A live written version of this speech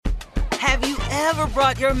Have you ever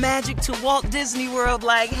brought your magic to Walt Disney World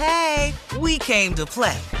like, hey, we came to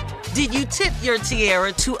play? Did you tip your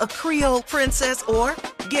tiara to a Creole princess or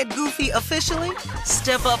get goofy officially?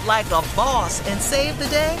 Step up like a boss and save the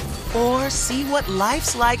day? Or see what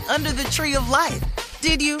life's like under the tree of life?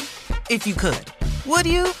 Did you? If you could. Would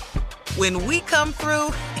you? When we come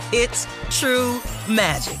through, it's true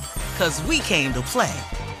magic. 'Cause we came to play.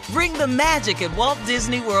 Bring the magic at Walt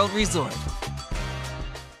Disney World Resort.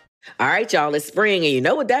 All right, y'all, it's spring, and you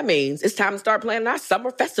know what that means. It's time to start planning our summer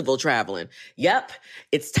festival traveling. Yep,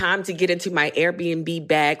 it's time to get into my Airbnb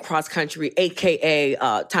bag cross-country, a.k.a.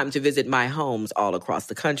 Time to visit my homes all across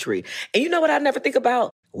the country. And you know what I never think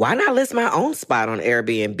about? Why not list my own spot on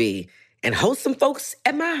Airbnb and host some folks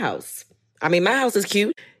at my house? I mean, my house is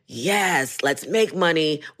cute. Yes, let's make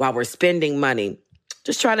money while we're spending money.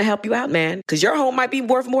 Just trying to help you out, man, because your home might be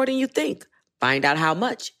worth more than you think. Find out how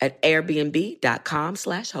much at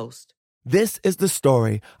airbnb.com/host. This is the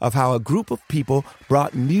story of how a group of people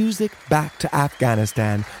brought music back to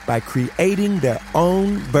Afghanistan by creating their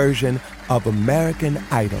own version of American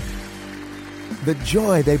Idol. The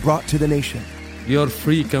joy they brought to the nation. You're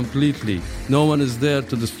free completely. No one is there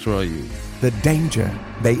to destroy you. The danger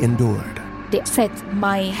they endured. They said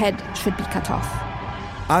my head should be cut off.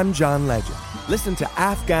 I'm John Legend. Listen to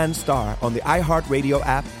Afghan Star on the iHeartRadio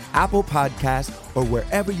app, Apple Podcasts, or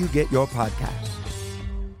wherever you get your podcasts.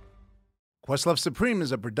 Questlove Supreme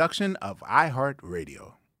is a production of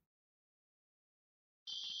iHeartRadio.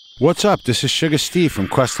 What's up? This is Sugar Steve from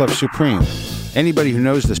Questlove Supreme. Anybody who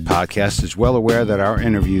knows this podcast is well aware that our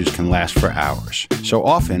interviews can last for hours. So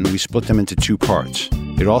often, we split them into two parts.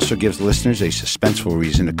 It also gives listeners a suspenseful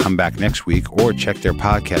reason to come back next week or check their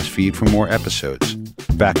podcast feed for more episodes.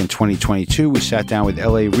 Back in 2022, we sat down with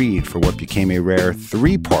L.A. Reid for what became a rare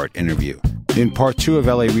three-part interview. In part two of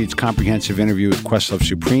L.A. Reid's comprehensive interview with Questlove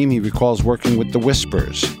Supreme, he recalls working with the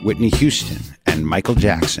Whispers, Whitney Houston, and Michael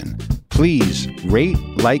Jackson. Please rate,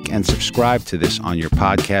 like, and subscribe to this on your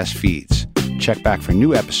podcast feeds. Check back for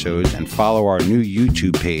new episodes and follow our new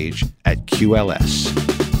YouTube page at QLS.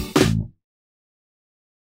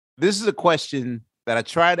 This is a question that I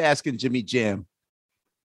tried asking Jimmy Jam,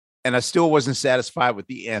 and I still wasn't satisfied with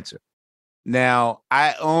the answer. Now,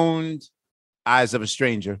 I owned Eyes of a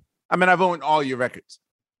Stranger. I mean, I've owned all your records,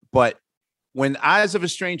 but when Eyes of a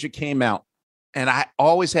Stranger came out, and I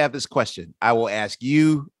always have this question, I will ask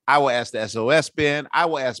you, I will ask the SOS Band, I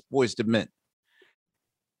will ask Boyz II Men.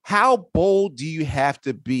 How bold do you have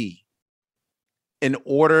to be in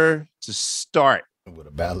order to start with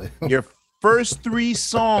a ballad? Your first three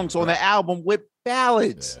songs on the album with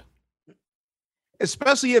ballads,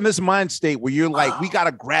 especially in this mind state where you're like, we got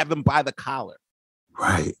to grab them by the collar.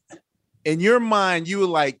 Right. In your mind, you were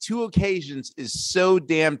like, Two Occasions is so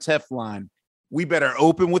damn Teflon. We better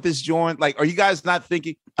open with this joint. Like, are you guys not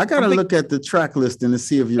thinking? I got to look at the track list and to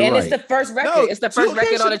see if you're and right. it's the first record. No, it's the first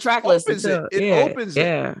record on the track list. It opens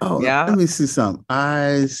it. Oh, yeah. Let me see something.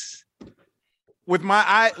 Eyes. With my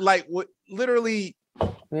eye, like, what, literally.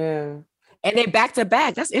 Yeah. And they back to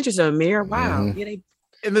back. That's interesting, Amir. Wow. Mm-hmm. Yeah, they.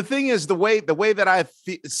 And the thing is, the way that I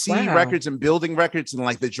see records and building records and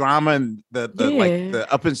like the drama and the like the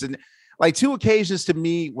up and like Two Occasions to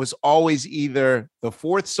me was always either the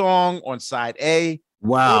fourth song on side A,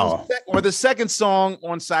 wow, or the second song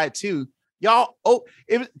on side two. Y'all,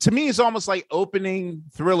 to me, it's almost like opening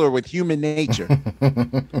Thriller with Human Nature.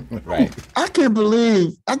 Right. I can't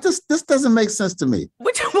believe this doesn't make sense to me.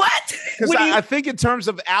 What? Because I think in terms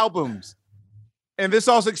of albums. And this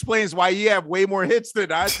also explains why you have way more hits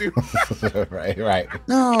than I do. Right.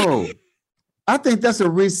 No, I think that's a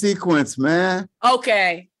resequence, man.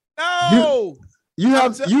 Okay. No, you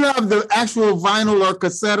have the actual vinyl or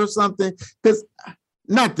cassette or something. Because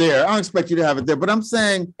not there. I don't expect you to have it there. But I'm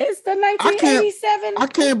saying it's the 1987. I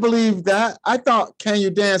can't believe that. I thought "Can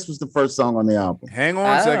You Dance" was the first song on the album. Hang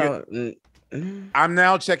on a second. I'm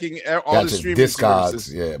now checking all the streaming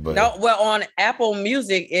services. Yeah, but no. Well, on Apple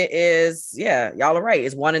Music, it is. Yeah, y'all are right.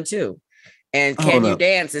 It's 1 and 2, and "Can You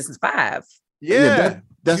Dance" is 5. Yeah,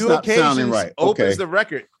 that's not sounding right. Opens the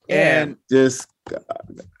record, and this.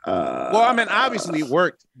 Well, I mean, obviously it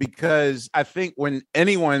worked because I think when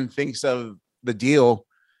anyone thinks of the deal,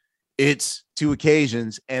 it's Two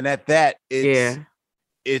Occasions, and at that,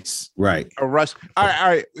 it's right a rush. All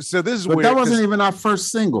right. So this is weird. That wasn't even our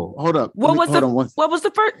first single. Hold up. What was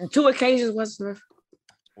the first? Two Occasions was the.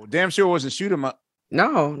 Well, damn sure it wasn't Shoot 'Em Up.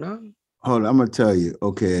 No. Hold on, I'm gonna tell you.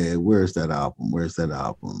 Okay, where's that album?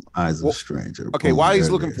 Eyes of a Stranger. Okay, while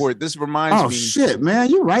he's looking for it, this reminds me. Oh shit,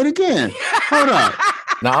 man, you're right again. Hold up.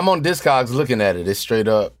 Now I'm on Discogs looking at it. It's straight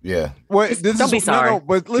up, yeah. Well, Don't be sorry. No,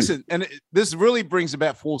 but listen, and this really brings it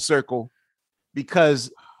back full circle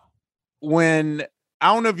because when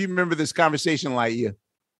I don't know if you remember this conversation, Laia,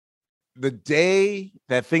 the day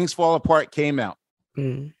that Things Fall Apart came out,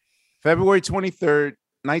 February 23rd,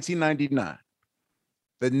 1999.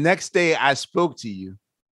 The next day I spoke to you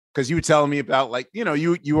because you were telling me about, like, you know,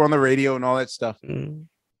 you were on the radio and all that stuff.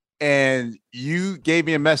 And you gave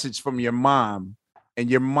me a message from your mom, and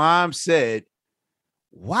your mom said,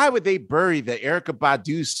 why would they bury the Erykah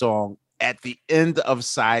Badu song at the end of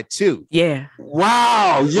side 2? Yeah.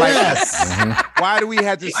 Wow. Yes. Why do we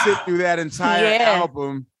have to sit through that entire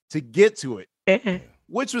album to get to it?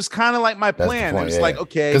 Which was kind of like my plan. It was like,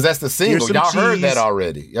 okay, because that's the single. Y'all heard that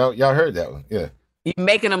already. Y'all heard that one. Yeah. You're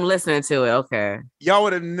making them listen to it. Okay. Y'all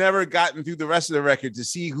would have never gotten through the rest of the record to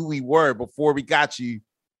see who we were before we got you.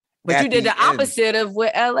 But you did the opposite of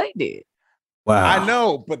what LA did. Wow. I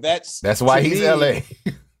know, but that's why he's LA.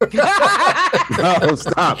 No,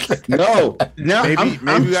 stop. No. Now, maybe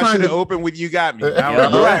we should have opened with You Got Me.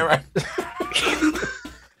 Right.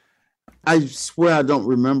 I swear I don't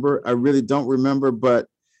remember. I really don't remember. But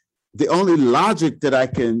the only logic that I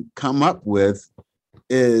can come up with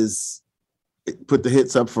is put the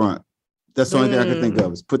hits up front. That's the only thing I can think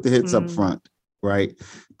of is put the hits up front. Right.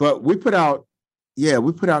 But we put out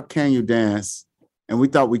Can You Dance? And we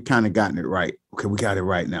thought we kind of gotten it right. Okay, we got it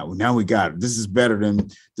right now. Now we got it. This is better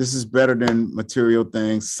than Material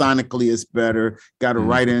Things. Sonically, it's better. Got a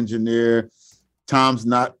right engineer. Tom's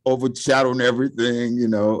not overshadowing everything, you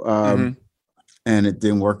know. And it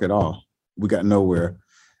didn't work at all. We got nowhere.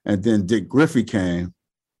 And then Dick Griffey came,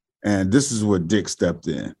 and this is where Dick stepped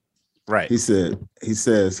in. Right. He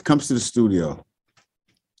says, comes to the studio.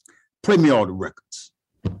 Play me all the records.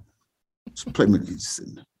 Just play me. And he's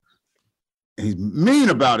mean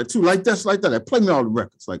about it too, like that. Play me all the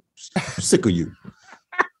records, like I'm sick of you,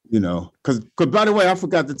 you know. Because by the way, I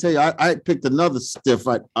forgot to tell you, I picked another stiff.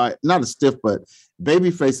 I not a stiff, but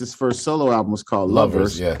Babyface's first solo album was called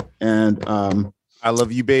Lovers. Yeah, and I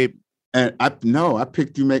Love You, Babe. And I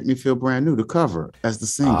picked You Make Me Feel Brand New, the cover as the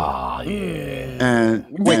single. Oh yeah. And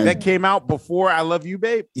wait, that came out before I Love You,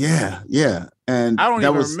 Babe. Yeah. And I don't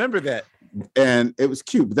even remember that. And it was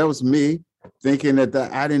cute, but that was me thinking that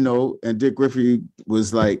I didn't know. And Dick Griffey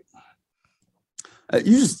was like, Dick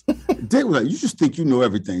was like, you just think you know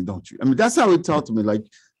everything, don't you? I mean, that's how he talked to me. Like,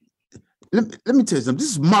 let me tell you something.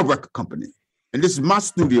 This is my record company, and this is my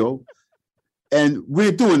studio, and we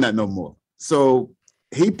ain't doing that no more. So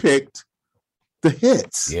he picked the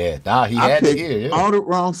hits. Yeah, he had to hear all the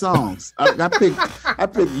wrong songs. I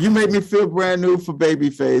picked You Make Me Feel Brand New for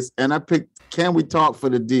Babyface, and I picked Can We Talk for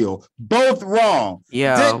The Deal. Both wrong.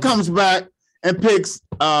 Yeah. Dick comes back and picks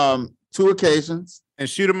Two Occasions. And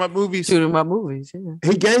Shoot 'Em Up Movies. Shoot 'Em Up Movies, yeah.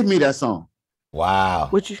 He gave me that song. Wow.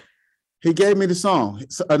 He gave me the song.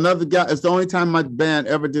 It's another guy. It's the only time my band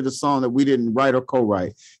ever did a song that we didn't write or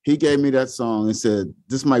co-write. He gave me that song and said,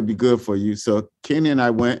 "This might be good for you." So Kenny and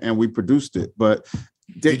I went and we produced it. But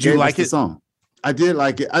did you like the song? I did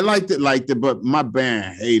like it. I liked it, but my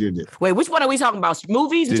band hated it. Wait, which one are we talking about?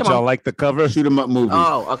 Movies? Did y'all like the cover? Shoot 'Em Up Movies.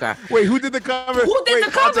 Oh, okay. Wait, who did the cover? Who did the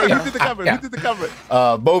cover? Who did the cover?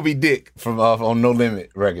 Moby Dick from on No Limit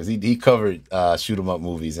Records. He covered Shoot 'Em Up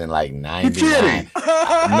Movies in like 99.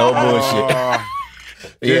 No bullshit.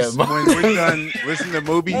 When we're done listening to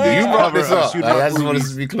Moby Dick, you brought this up. I just want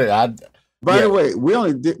to be clear. By the way,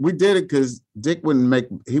 we did it because Dick wouldn't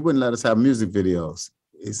let us have music videos.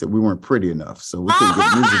 He said we weren't pretty enough, so we couldn't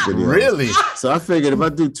get music videos. Really? So I figured if I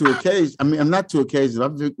do Two Occasions, I'm not Two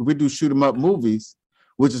Occasions. We do Shoot 'Em Up Movies,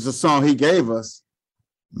 which is a song he gave us.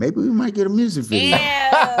 Maybe we might get a music video.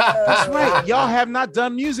 Yeah. That's right. Y'all have not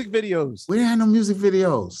done music videos. We didn't have no music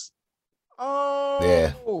videos. Oh.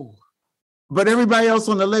 Yeah. But everybody else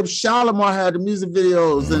on the label, Shalimar had the music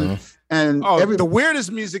videos and the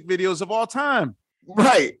weirdest music videos of all time.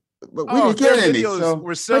 Right. But we didn't get any.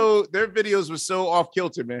 Their videos were so off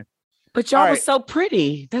kilter, man. But y'all were so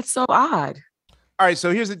pretty. That's so odd. All right,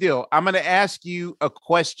 so here's the deal. I'm going to ask you a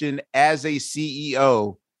question as a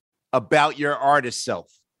CEO about your artist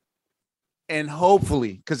self. And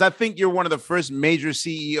hopefully, because I think you're one of the first major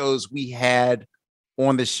CEOs we had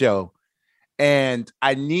on the show. And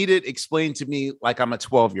I need it explained to me like I'm a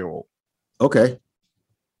 12-year-old. Okay.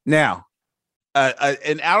 Now,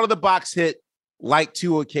 an out-of-the-box hit like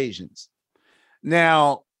Two Occasions.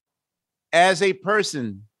 Now, as a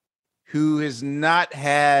person who has not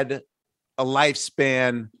had a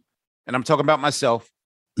lifespan, and I'm talking about myself,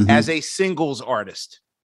 as a singles artist,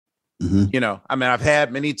 you know, I mean, I've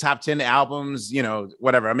had many top 10 albums, you know,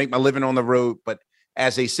 whatever. I make my living on the road, but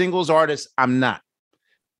as a singles artist, I'm not.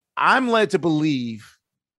 I'm led to believe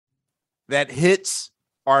that hits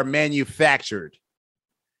are manufactured,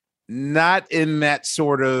 not in that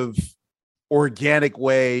sort of organic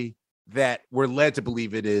way that we're led to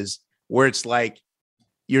believe it is, where it's like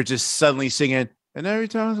you're just suddenly singing, and every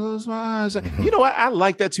time I close my eyes, you know what? I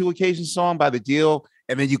like that Two Occasions song by The Deal.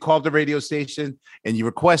 And then you call the radio station and you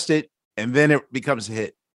request it, and then it becomes a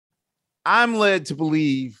hit. I'm led to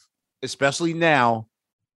believe, especially now,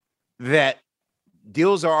 that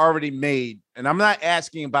deals are already made. And I'm not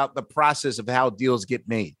asking about the process of how deals get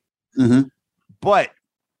made. Mm-hmm. But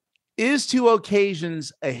is Two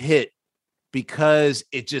Occasions a hit because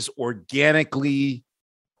it just organically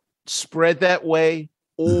spread that way?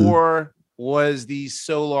 Or was the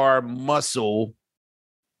Solar muscle?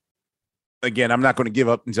 Again, I'm not going to give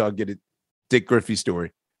up until I get a Dick Griffey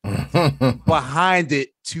story behind it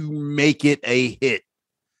to make it a hit.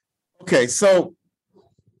 Okay, so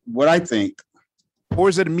what I think, or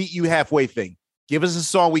is it a meet you halfway thing? Give us a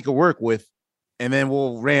song we can work with, and then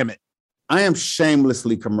we'll ram it. I am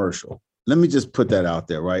shamelessly commercial. Let me just put that out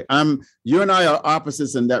there, right? You and I are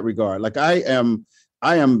opposites in that regard. Like I am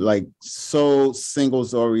like so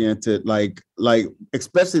singles oriented, like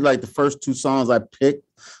especially like the first two songs I picked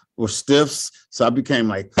were stiffs. So I became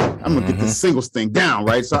like, I'm gonna get this singles thing down,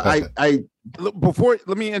 right? So I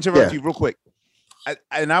let me interrupt you real quick.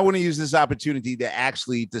 I want to use this opportunity to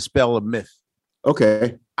actually dispel a myth.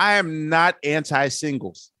 Okay. I am not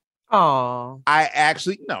anti-singles. Oh, I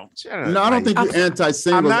actually no, I don't think you're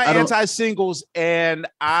anti-singles. I'm not anti-singles, and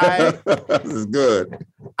I this is good.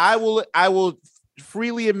 I will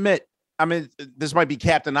freely admit, I mean, this might be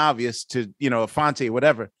Captain Obvious to Afonte or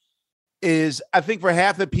whatever. Is I think for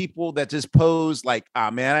half the people that just pose like,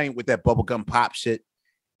 man, I ain't with that bubblegum pop shit.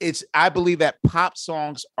 I believe that pop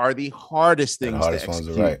songs are the hardest things to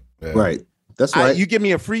execute. Right. Yeah. Right. That's right. You give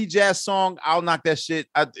me a free jazz song, I'll knock that shit.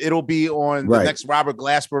 It'll be on the next Robert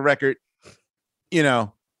Glasper record,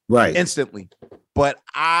 right, instantly. But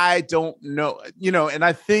I don't know, and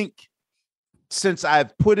I think since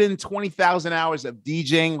I've put in 20,000 hours of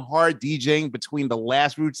hard DJing between the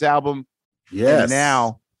last Roots album and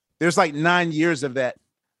now, there's like 9 years of that.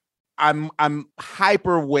 I'm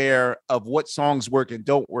hyper aware of what songs work and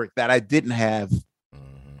don't work that I didn't have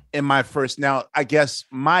in my first. Now, I guess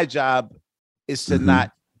my job is to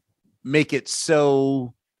not make it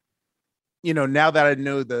so, now that I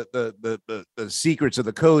know the secrets or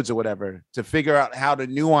the codes or whatever, to figure out how to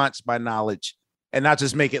nuance my knowledge and not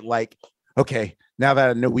just make it like, okay, now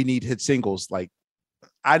that I know we need hit singles, like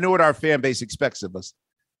I know what our fan base expects of us.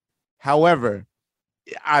 However,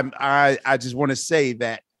 I just want to say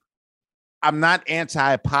that I'm not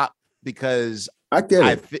anti-pop because I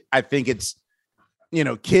think it's,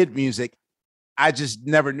 kid music. I just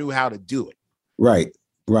never knew how to do it. Right.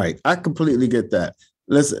 I completely get that.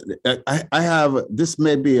 Listen, I have, this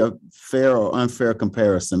may be a fair or unfair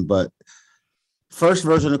comparison, but first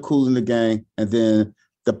version of Kool and the Gang and then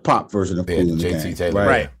the pop version of Kool and the Gang. Taylor.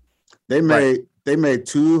 Right. They made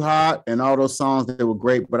Too Hot and all those songs that were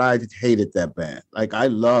great, but I hated that band. Like I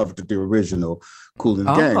loved the original Kool and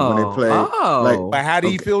the Gang when they played. But how do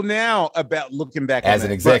you feel now about looking back as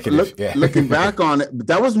an executive? Looking back on it,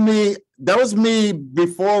 that was me. That was me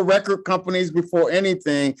before record companies, before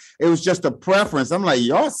anything. It was just a preference. I'm like,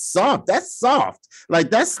 y'all soft. That's soft.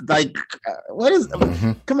 Like that's like, what is?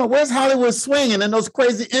 Come on, where's Hollywood Swinging and those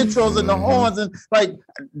crazy intros and the horns and like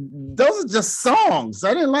those are just songs.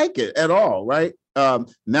 I didn't like it at all. Right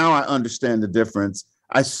now, I understand the difference.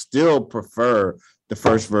 I still prefer the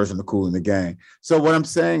first version of Kool and the Gang. So what I'm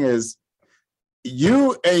saying is,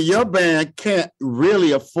 you and your band can't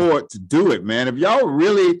really afford to do it, man. If y'all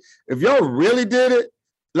really did it,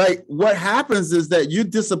 like what happens is that you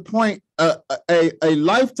disappoint a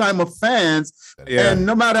lifetime of fans, and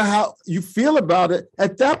no matter how you feel about it,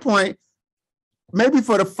 at that point, maybe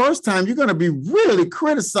for the first time, you're going to be really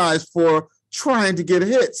criticized for trying to get a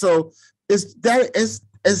hit. So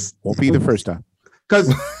won't be the first time.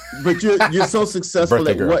 But you're so successful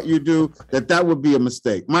at what you do that would be a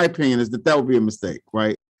mistake. My opinion is that would be a mistake,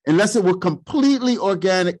 right? Unless it were completely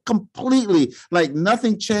organic, completely like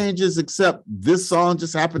nothing changes except this song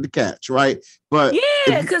just happened to catch, right? But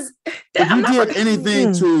because if you did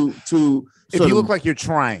anything to if you look like you're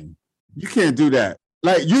trying, you can't do that.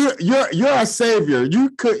 Like you're a savior.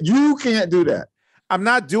 You can't do that. I'm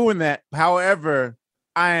not doing that. However,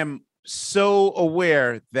 I am so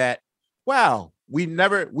aware that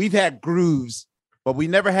we've had grooves, but we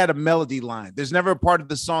never had a melody line. There's never a part of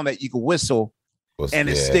the song that you can whistle and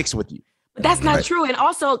it sticks with you. But that's not true. And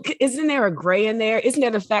also, isn't there a gray in there? Isn't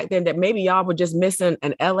there the fact then that maybe y'all were just missing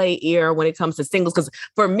an LA ear when it comes to singles? Because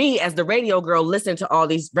for me, as the radio girl, listening to all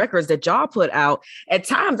these records that y'all put out, at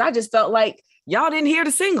times I just felt like y'all didn't hear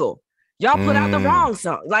the single. Y'all put out the wrong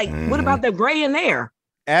song. Like, what about the gray in there?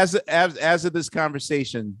 As of this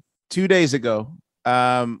conversation 2 days ago,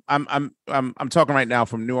 I'm talking right now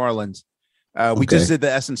from New Orleans. We just did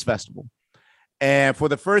the Essence Festival, and for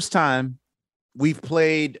the first time, we've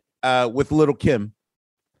played with Little Kim,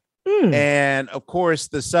 and of course,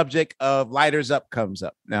 the subject of "Lighters Up" comes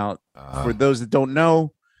up. Now, for those that don't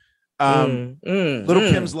know,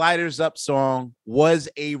 Little Kim's "Lighters Up" song was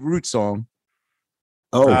a root song.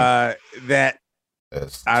 That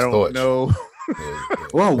I don't know.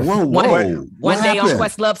 Whoa! One day on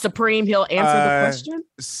Questlove Supreme, he'll answer the question.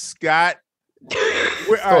 Scott,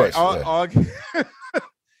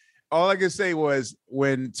 all I can say was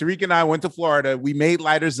when Tariq and I went to Florida, we made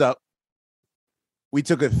Lighters Up. We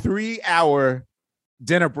took a 3-hour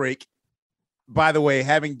dinner break. By the way,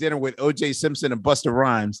 having dinner with O.J. Simpson and Busta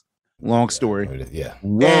Rhymes. Long story. Yeah.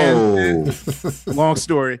 Whoa. Long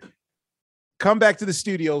story. Come back to the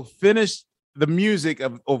studio, finish the music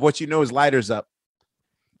of what you know is Lighters Up.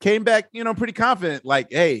 Came back, pretty confident, like,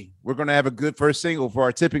 hey, we're going to have a good first single for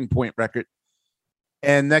our Tipping Point record.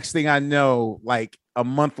 And next thing I know, like a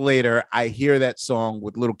month later, I hear that song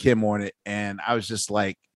with Little Kim on it. And I was just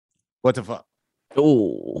like, what the fuck?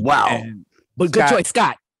 Oh, wow. But good choice,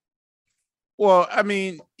 Scott. Well, I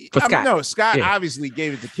mean, Scott obviously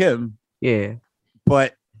gave it to Kim. Yeah.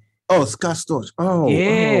 But Scott Storch. Scott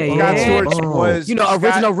Storch was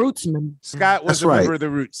original Roots member. Scott was a member of the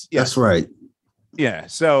Roots. Yes. That's right. Yeah.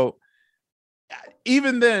 So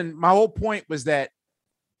even then, my whole point was that,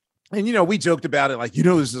 and we joked about it, like,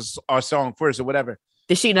 this is our song first or whatever.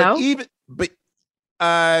 Did she know? But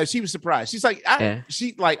she was surprised. She's like, I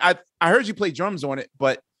heard you play drums on it,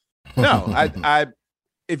 but no, I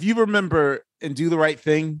if you remember in Do the Right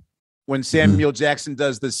Thing, when Samuel Jackson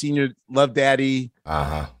does the Senior Love Daddy,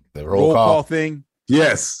 the roll call thing.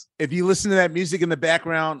 Yes. If you listen to that music in the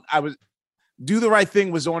background, Do the Right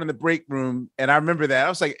Thing was on in the break room. And I remember that. I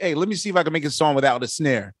was like, hey, let me see if I can make a song without a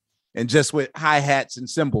snare and just with hi-hats and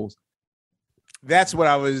cymbals. That's what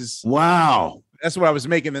I was. Wow. That's what I was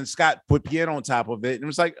making. Then Scott put piano on top of it. And it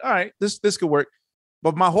was like, all right, this could work.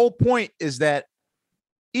 But my whole point is that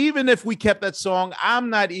even if we kept that song, I'm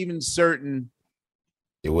not even certain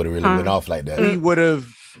it would have really been off like that. We would have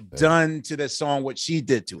done to that song what she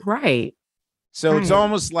did to it. Right. So it's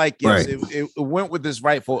almost like, yes, it went with this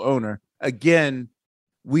rightful owner. Again,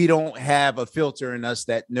 we don't have a filter in us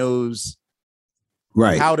that knows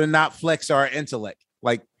how to not flex our intellect.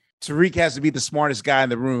 Like Tariq has to be the smartest guy in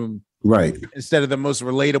the room. Right. Instead of the most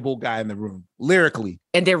relatable guy in the room, lyrically.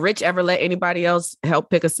 And did Rich ever let anybody else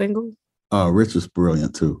help pick a single? Rich was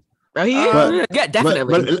brilliant too. Oh, yeah,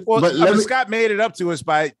 definitely. But Scott made it up to us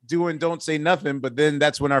by doing Don't Say Nothing, but then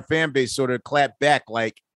that's when our fan base sort of clapped back.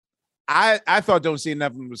 Like, I thought Don't Say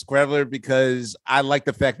Nothing was clever because I like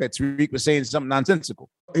the fact that Tariq was saying something nonsensical.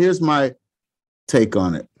 Here's my take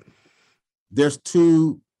on it. There's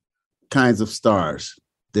two kinds of stars.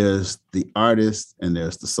 There's the artist and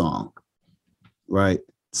there's the song, right?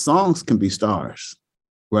 Songs can be stars,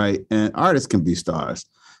 right? And artists can be stars.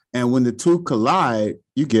 And when the two collide,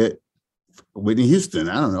 you get Whitney Houston.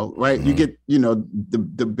 I don't know, right? You get,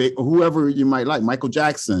 the big, whoever you might like, Michael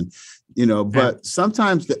Jackson, but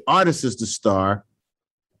sometimes the artist is the star,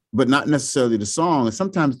 but not necessarily the song. And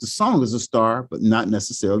sometimes the song is a star, but not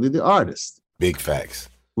necessarily the artist. Big facts.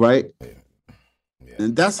 Right? Yeah.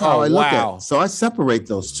 And that's how I look at it. So I separate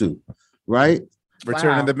those two, right?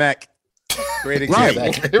 Returning the Mac. Great example.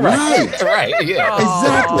 Right. Yeah.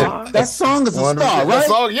 Exactly. That song is a star,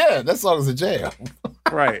 right? That song is a jam.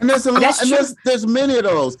 Right. And there's a lot, and there's many of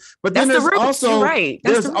those. But then there's also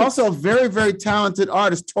also a very, very talented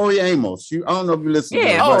artist, Tori Amos. I don't know if you listen to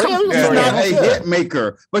her. She's not a hit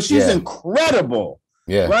maker, but she's incredible.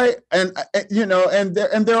 Yeah. Right. And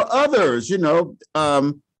and there are others,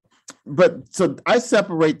 but so I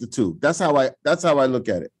separate the two. That's how I look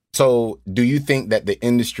at it. So do you think that the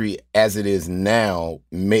industry as it is now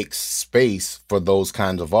makes space for those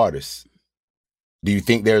kinds of artists? Do you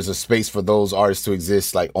think there's a space for those artists to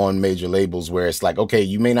exist like on major labels where it's like, okay,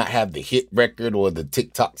 you may not have the hit record or the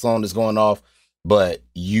TikTok song that's going off, but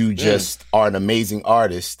you just are an amazing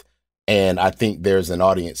artist. And I think there's an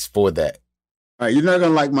audience for that. All right, you're not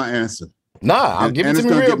going to like my answer. Nah, I'm giving it to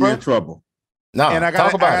me real, bro. Me in trouble. Nah, and I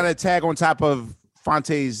got a tag on top of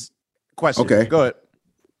Fonte's question. Okay. Go ahead.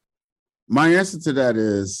 My answer to that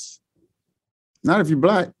is not if you're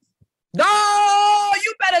black. No,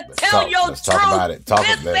 you better Tell your Let's truth. talk about it. Talk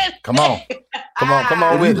about it. Come on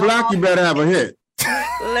If with you it. black, you better have a hit.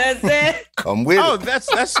 Listen. Come with Oh, it.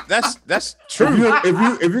 that's true.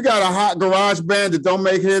 If you got a hot garage band that don't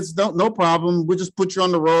make hits, no problem. We'll just put you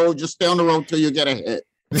on the road. Just stay on the road till you get a hit.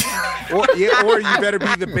 or you better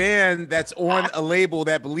be the band that's on a label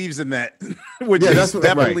that believes in that. Which is that's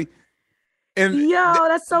definitely. right. And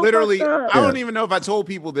That's so literally, fucked up. I don't even know if I told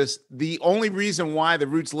people this. The only reason why the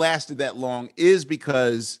Roots lasted that long is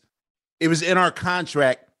because it was in our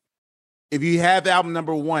contract. If you have album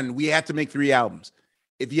number 1, we have to make 3 albums.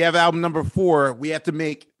 If you have album number 4, we have to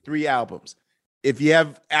make 3 albums. If you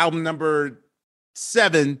have album number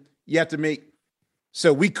 7, you have to make.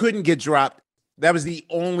 So we couldn't get dropped. That was the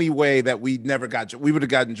only way that we never got. We would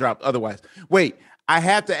have gotten dropped otherwise. Wait, I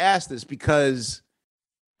have to ask this because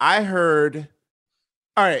I heard.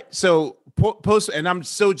 All right, so post, and I'm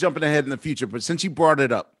so jumping ahead in the future, but since you brought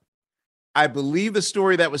it up, I believe the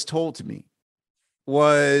story that was told to me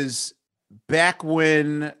was back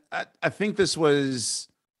when I think this was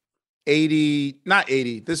 80, not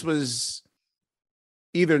 80. This was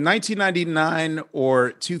either 1999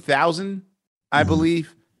 or 2000, I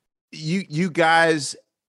believe. You guys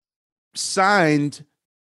signed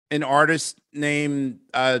an artist named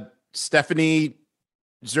Stephanie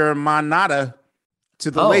Germanata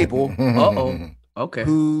to the label. Okay.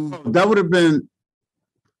 Who That would have been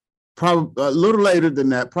probably a little later than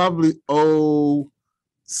that, probably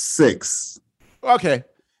 06. Okay.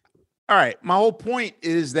 All right. My whole point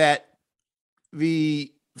is that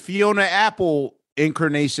the Fiona Apple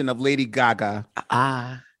incarnation of Lady Gaga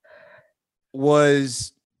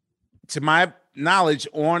was, to my knowledge,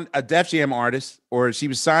 on a Def Jam artist, or she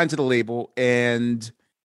was signed to the label. And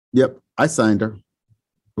Yep, I signed her.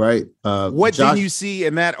 Right. what did you see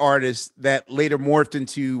in that artist that later morphed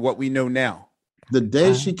into what we know now? The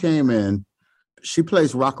day she came in, she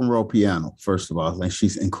plays rock and roll piano, first of all, and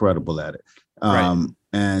she's incredible at it. Right.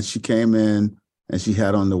 And she came in and she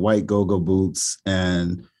had on the white go-go boots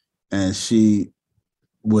and she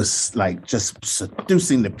was like just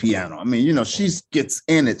seducing the piano. I mean, she gets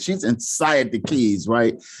in it. She's inside the keys,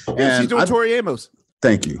 right? Yeah, she's doing Tori Amos.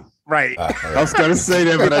 Thank you. Right. I was going to say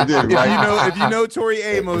that, but I didn't. Right? If you know Tori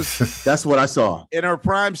Amos, that's what I saw in her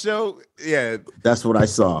prime show. Yeah, that's what I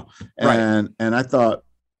saw, and I thought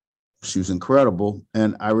she was incredible.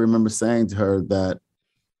 And I remember saying to her that,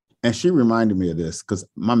 and she reminded me of this because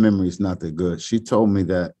my memory is not that good. She told me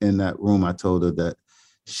that in that room, I told her that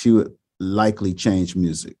she would likely change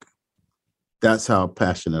music. That's how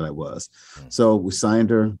passionate I was. So we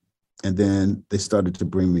signed her, and then they started to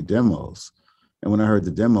bring me demos. And when I heard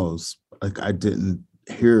the demos, like I didn't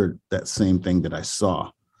hear that same thing that I saw.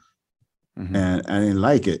 And I didn't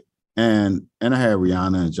like it. And I had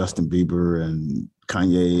Rihanna and Justin Bieber and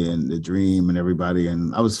Kanye and The Dream and everybody.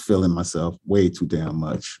 And I was feeling myself way too damn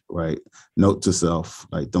much, right? Note to self,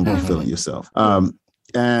 like, don't be feeling yourself.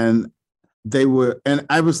 And they were, and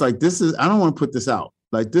I was like, I don't want to put this out.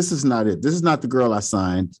 Like, this is not it. This is not the girl I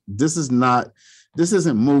signed. This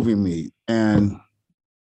isn't moving me. And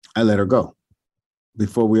I let her go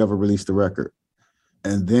before we ever released the record.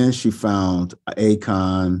 And then she found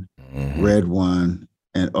Akon, Red One,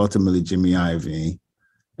 and ultimately Jimmy Iovine.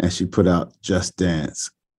 And she put out Just Dance.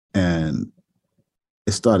 And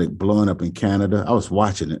it started blowing up in Canada. I was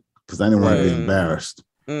watching it because I didn't want to be embarrassed.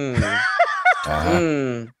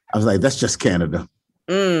 I was like, that's just Canada.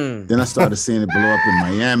 Then I started seeing it blow up in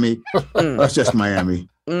Miami. That's just Miami.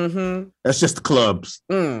 That's just the clubs.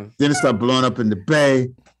 Then it started blowing up in the Bay.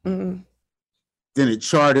 Then it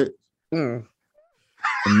charted. And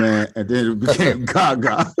then it became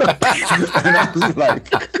Gaga. And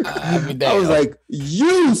I was like,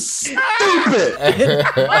 you stupid.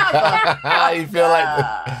 You feel like,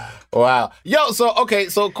 wow. Yo, so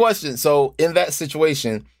question. So in that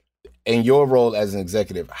situation, in your role as an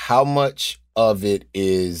executive, how much of it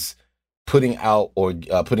is putting out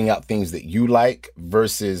things that you like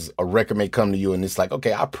versus a record may come to you and it's like,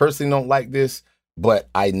 okay, I personally don't like this, but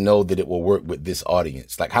I know that it will work with this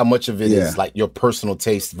audience? Like, how much of it is like your personal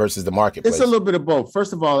taste versus the marketplace? It's a little bit of both.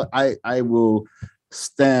 First of all, I will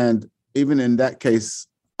stand, even in that case,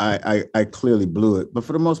 I clearly blew it. But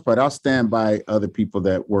for the most part, I'll stand by other people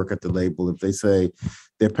that work at the label. If they say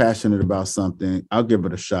they're passionate about something, I'll give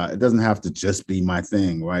it a shot. It doesn't have to just be my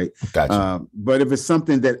thing, right? Gotcha. But if it's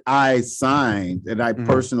something that I signed, that I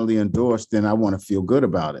personally endorsed, then I want to feel good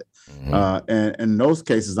about it. And in those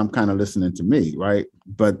cases, I'm kind of listening to me, right?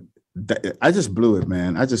 But I just blew it,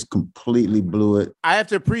 man. I just completely blew it. I have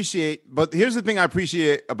to appreciate, but here's the thing I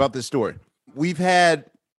appreciate about this story. We've had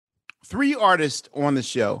 3 artists on the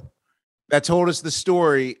show that told us the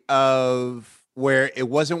story of where it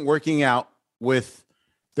wasn't working out with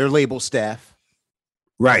their label staff.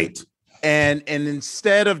 Right. And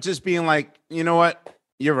instead of just being like, you know what,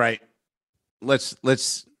 you're right. Let's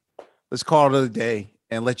call it a day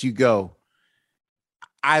and let you go.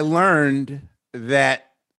 I learned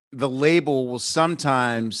that the label will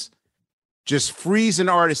sometimes just freeze an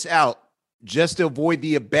artist out just to avoid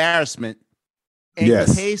the embarrassment in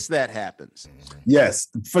case that happens. Yes,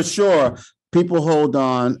 for sure. People hold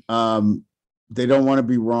on. They don't want to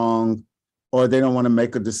be wrong, or they don't want to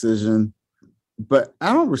make a decision. But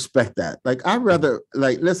I don't respect that. Like, I'd rather,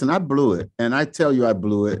 like, listen, I blew it, and I tell you I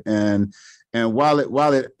blew it. And while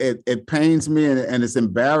it pains me and it's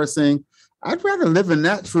embarrassing, I'd rather live in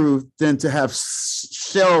that truth than to have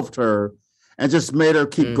shelved her and just made her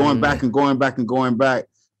keep going back and going back and going back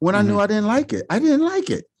when I knew I didn't like it. I didn't like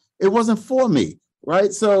it. It wasn't for me,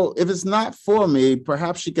 right? So if it's not for me,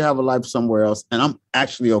 perhaps she could have a life somewhere else, and I'm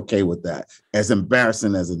actually okay with that, as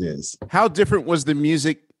embarrassing as it is. How different was the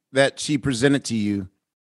music that she presented to you?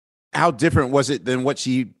 How different was it than what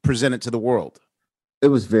she presented to the world? It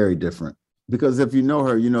was very different. Because if you know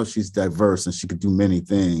her, you know she's diverse and she could do many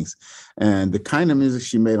things. And the kind of music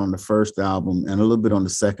she made on the first album and a little bit on the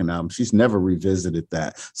second album, she's never revisited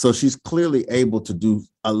that. So she's clearly able to do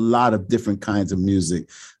a lot of different kinds of music.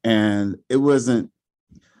 And it wasn't,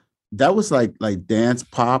 that was like dance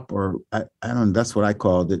pop, or I don't know, that's what I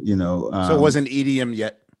called it, you know. So it wasn't EDM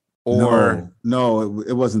yet? Or No,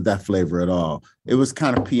 it wasn't that flavor at all. It was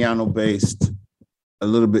kind of piano based, a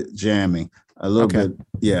little bit jamming, a little bit,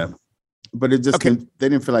 yeah. But it just they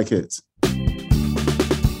didn't feel like hits.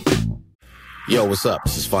 Yo, what's up?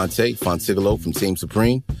 This is Fontigolo from Team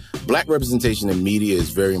Supreme. Black representation in media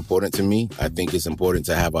is very important to me. I think it's important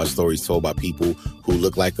to have our stories told by people who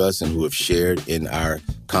look like us and who have shared in our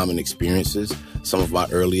common experiences. Some of my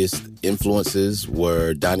earliest influences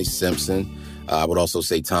were Donnie Simpson. I would also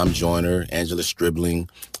say Tom Joyner, Angela Stribling,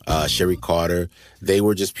 Sherry Carter. They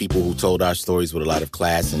were just people who told our stories with a lot of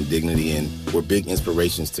class and dignity and were big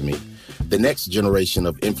inspirations to me. The next generation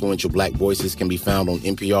of influential Black voices can be found on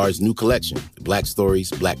NPR's new collection, Black Stories,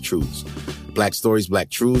 Black Truths. Black Stories, Black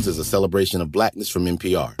Truths is a celebration of Blackness from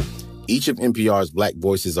NPR. Each of NPR's Black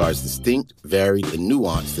voices are as distinct, varied, and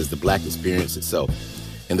nuanced as the Black experience itself.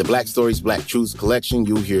 In the Black Stories, Black Truths collection,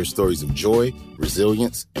 you'll hear stories of joy,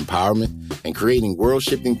 resilience, empowerment, and creating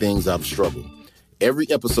world-shifting things out of struggle. Every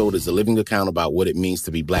episode is a living account about what it means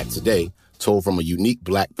to be Black today, told from a unique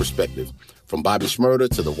Black perspective. From Bobby Shmurda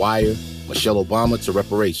to The Wire, Michelle Obama to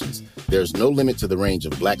reparations, there's no limit to the range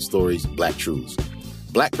of Black stories, Black truths.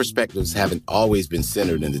 Black perspectives haven't always been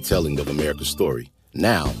centered in the telling of America's story.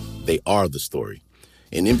 Now, they are the story.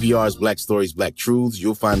 In NPR's Black Stories, Black Truths,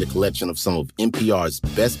 you'll find a collection of some of NPR's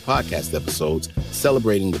best podcast episodes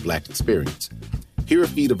celebrating the Black experience. Hear a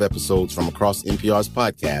feed of episodes from across NPR's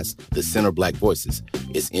podcast, The Center Black Voices.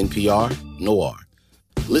 It's NPR Noir.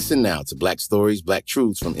 Listen now to Black Stories, Black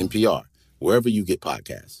Truths from NPR, wherever you get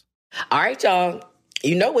podcasts. All right, y'all.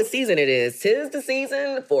 You know what season it is. 'Tis the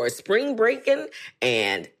season for spring breaking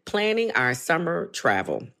and planning our summer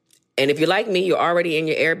travel. And if you're like me, you're already in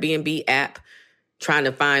your Airbnb app trying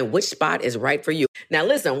to find which spot is right for you. Now,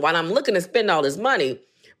 listen, while I'm looking to spend all this money,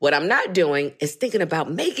 what I'm not doing is thinking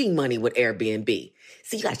about making money with Airbnb.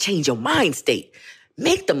 See, you got to change your mind state.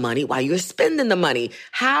 Make the money while you're spending the money.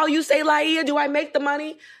 How, you say, Laia, do I make the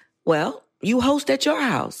money? Well, you host at your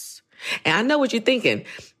house. And I know what you're thinking.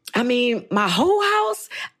 I mean, my whole house?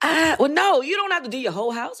 Well, no, you don't have to do your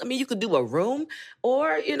whole house. I mean, you could do a room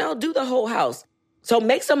or, do the whole house. So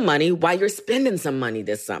make some money while you're spending some money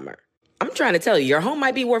this summer. I'm trying to tell you, your home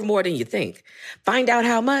might be worth more than you think. Find out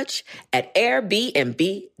how much at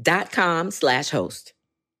airbnb.com/host.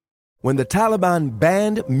 When the Taliban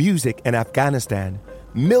banned music in Afghanistan,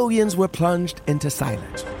 millions were plunged into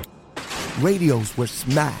silence. Radios were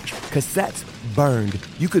smashed, cassettes burned.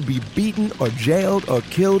 You could be beaten or jailed or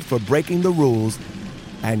killed for breaking the rules.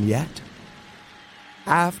 And yet,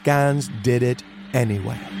 Afghans did it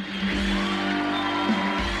anyway.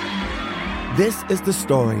 This is the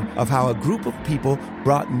story of how a group of people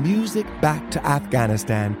brought music back to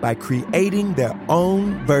Afghanistan by creating their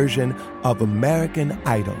own version of American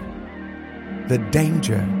Idol. The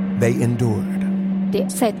danger they endured. They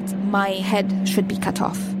said my head should be cut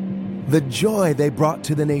off. The joy they brought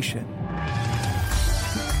to the nation.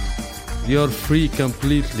 You're free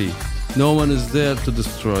completely. No one is there to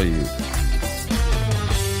destroy you.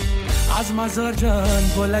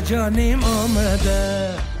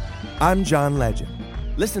 I'm John Legend.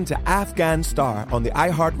 Listen to Afghan Star on the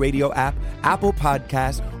iHeartRadio app, Apple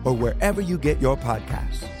Podcasts, or wherever you get your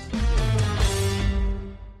podcasts.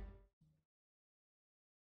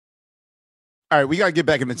 All right, we got to get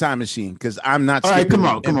back in the time machine because I'm not. All right, come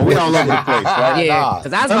on. We all over the place, right? Yeah,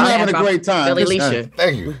 because I was I'm having a great time. Billy Alicia.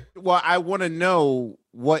 Thank you. Well, I want to know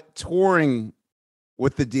what touring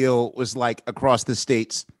with the deal was like across the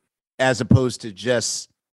states, as opposed to just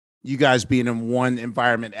you guys being in one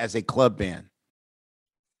environment as a club band.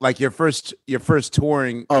 Like your first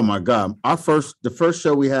touring. Oh my God. The first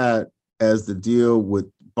show we had as the deal with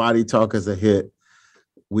Body Talk as a hit,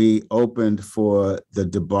 we opened for the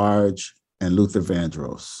DeBarge and Luther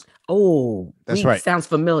Vandross. Oh, that's right. Sounds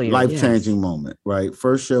familiar. Life-changing moment, right?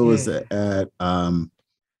 First show was at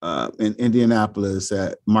in Indianapolis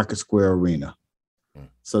at Market Square Arena.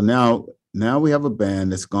 So now we have a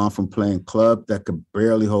band that's gone from playing club that could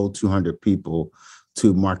barely hold 200 people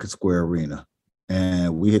to Market Square Arena.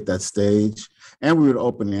 And we hit that stage and we were the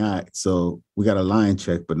opening act. So we got a line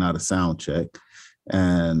check, but not a sound check.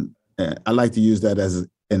 And I like to use that as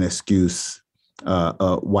an excuse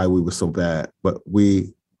why we were so bad, but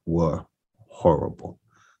we were horrible.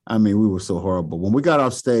 I mean, we were so horrible. When we got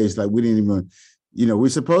off stage, like we didn't even, we're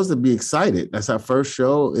supposed to be excited. That's our first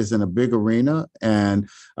show is in a big arena and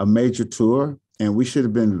a major tour. And we should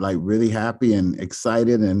have been like really happy and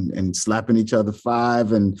excited and slapping each other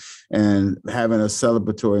five and having a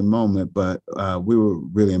celebratory moment. But we were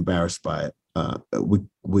really embarrassed by it.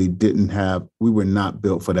 We were not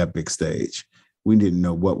built for that big stage. We didn't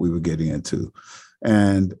know what we were getting into.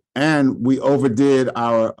 And we overdid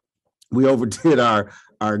our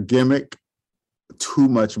gimmick, too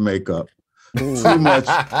much makeup. Too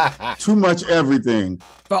much everything.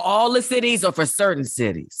 For all the cities or for certain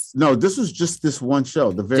cities? No, this was just this one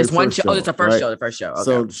show. The very just one show. Oh, it's the first right? show. The first show. Okay.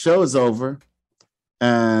 So the show is over,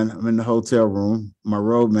 and I'm in the hotel room. My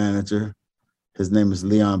road manager, his name is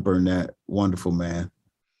Leon Burnett, wonderful man.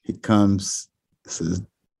 He comes, says,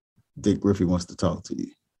 "Dick Griffey wants to talk to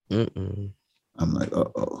you." Mm-mm. I'm like,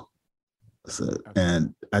 uh-oh.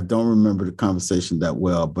 And I don't remember the conversation that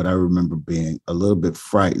well, but I remember being a little bit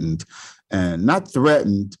frightened and not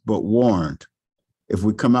threatened, but warned. If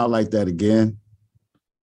we come out like that again,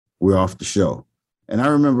 we're off the show. And I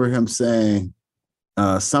remember him saying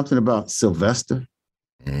something about Sylvester.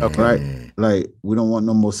 Okay. Right? Like, we don't want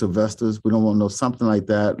no more Sylvesters. We don't want something like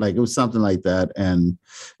that. Like, it was something like that. And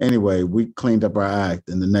anyway, we cleaned up our act.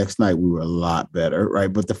 And the next night we were a lot better.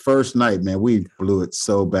 Right. But the first night, man, we blew it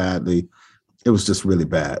so badly. It was just really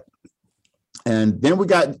bad. And then we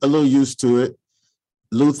got a little used to it.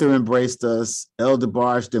 Luther embraced us. El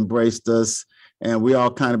DeBarge embraced us. And we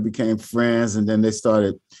all kind of became friends. And then they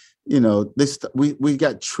started, we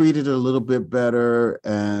got treated a little bit better.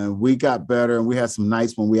 And we got better. And we had some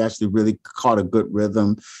nights when we actually really caught a good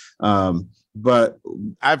rhythm. But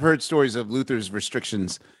I've heard stories of Luther's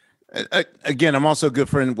restrictions. Again, I'm also a good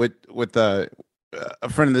friend with a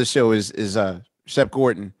friend of the show is Shep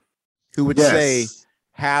Gordon, who would say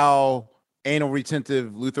how anal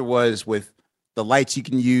retentive Luther was with the lights you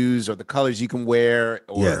can use or the colors you can wear.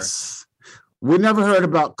 Yes. We never heard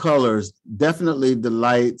about colors. Definitely the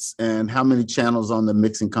lights and how many channels on the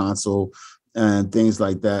mixing console and things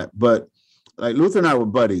like that. But like Luther and I were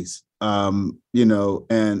buddies, and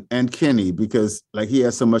Kenny, because like he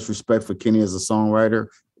has so much respect for Kenny as a songwriter,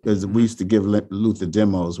 because we used to give Luther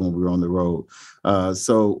demos when we were on the road.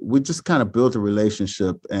 So we just kind of built a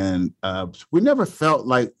relationship, and we never felt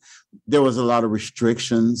like there was a lot of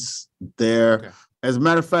restrictions there. Okay. As a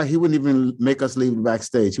matter of fact, he wouldn't even make us leave the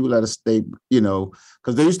backstage. He would let us stay,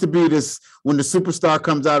 because there used to be this, when the superstar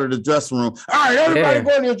comes out of the dressing room, all right, everybody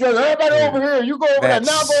go in your dressing room, everybody over here, you go over there,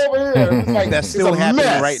 now go over here. It's like, that's still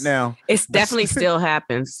happening right now. It's definitely still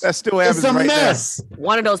happens. That still happens it's a right mess. now.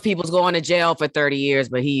 One of those people's going to jail for 30 years,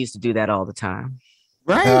 but he used to do that all the time.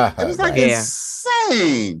 Right? It was like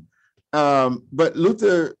insane. But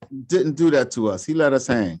Luther didn't do that to us. He let us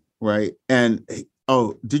hang, right? And,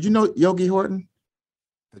 did you know Yogi Horton?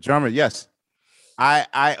 The drummer, yes.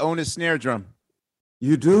 I own a snare drum.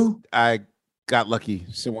 You do? I got lucky.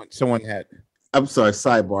 Someone had. I'm sorry,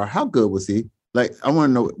 sidebar. How good was he? Like, I want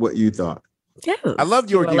to know what you thought. Yeah, I loved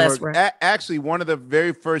Yogi Horton. Actually, one of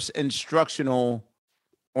the first instructional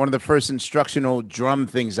drum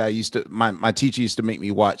things my teacher used to make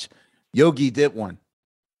me watch. Yogi did one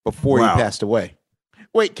before he passed away.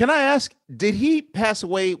 Wait, can I ask, did he pass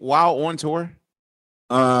away while on tour?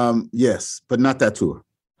 Yes, but not that tour.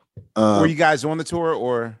 Were you guys on the tour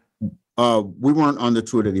or? We weren't on the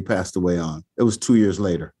tour that he passed away on. It was 2 years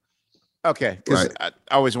later. Okay, because I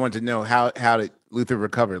always wanted to know how did Luther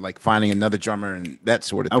recover, like finding another drummer and that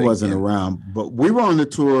sort of thing. I wasn't around, but we were on the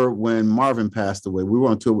tour when Marvin passed away. We were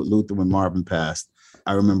on tour with Luther when Marvin passed.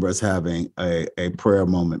 I remember us having a prayer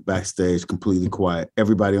moment backstage, completely quiet.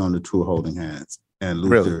 Everybody on the tour holding hands, and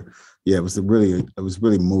Luther Yeah, it was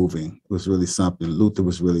really moving. It was really something. Luther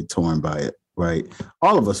was really torn by it, right?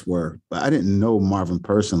 All of us were, but I didn't know Marvin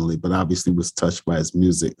personally, but obviously was touched by his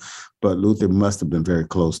music. But Luther must have been very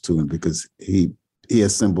close to him because he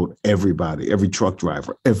assembled everybody, every truck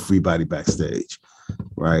driver, everybody backstage,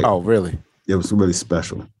 right? Oh, really? It was really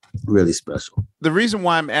special, really special. The reason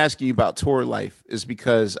why I'm asking you about tour life is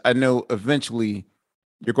because I know eventually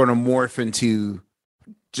you're going to morph into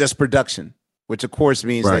just production, which of course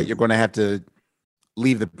means that you're going to have to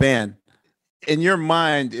leave the band. In your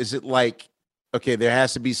mind, is it like, okay, there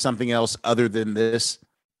has to be something else other than this?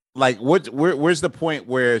 Like, where's the point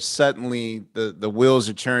where suddenly the wheels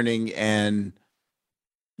are turning and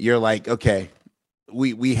you're like, okay,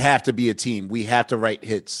 we have to be a team. We have to write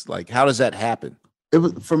hits. Like, how does that happen? It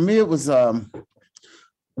was, for me, it was,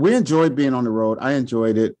 we enjoyed being on the road. I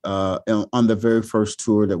enjoyed it on the very first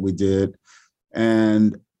tour that we did.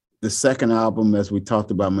 And the second album, as we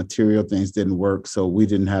talked about, material things didn't work. So we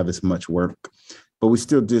didn't have as much work, but we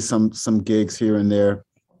still did some gigs here and there.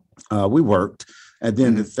 We worked. And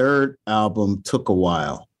then the third album took a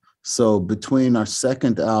while. So between our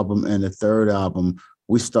second album and the third album,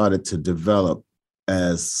 we started to develop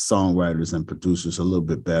as songwriters and producers a little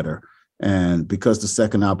bit better. And because the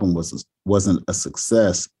second album wasn't a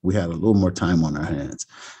success, we had a little more time on our hands.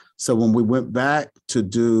 So when we went back to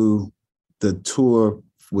do the tour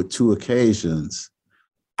with Two Occasions,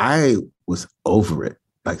 I was over it.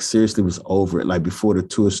 Like, seriously was over it, like before the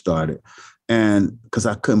tour started. And because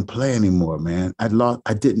I couldn't play anymore, man. I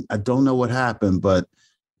don't know what happened, but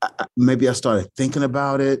maybe I started thinking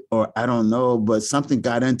about it, or I don't know, but something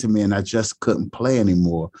got into me and I just couldn't play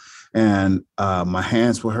anymore. And my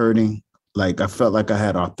hands were hurting. Like, I felt like I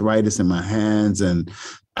had arthritis in my hands, and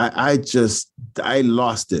I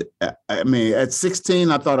lost it. I mean, at 16,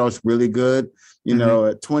 I thought I was really good. You know,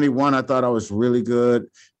 at 21, I thought I was really good.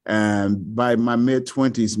 And by my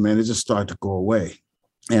mid-20s, man, it just started to go away.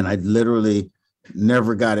 And I literally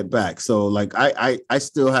never got it back. So, like, I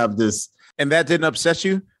still have this. And that didn't upset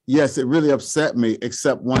you? Yes, it really upset me,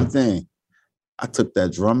 except one thing. I took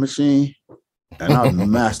that drum machine and I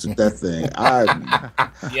mastered that thing.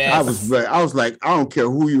 I was like, I don't care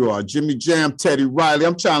who you are, Jimmy Jam, Teddy Riley,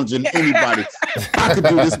 I'm challenging anybody. I could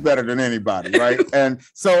do this better than anybody, right? And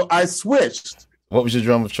so I switched. What was your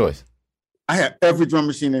drum of choice? I had every drum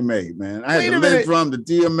machine they made, man. I had the lid drum, the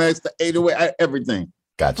DMX, the 808, I had everything.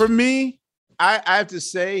 Gotcha. For me, I have to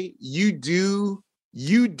say, you do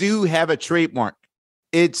have a trademark.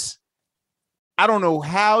 I don't know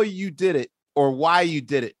how you did it or why you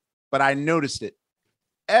did it, but I noticed it.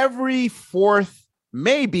 Every fourth,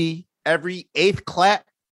 maybe every eighth clap,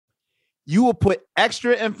 you will put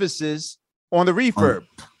extra emphasis on the reverb.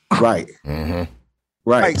 Right. Mm-hmm.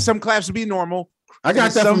 Right. Like, some claps would be normal. I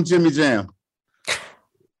got that from Jimmy Jam.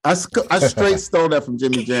 I straight stole that from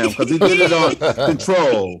Jimmy Jam because he did it on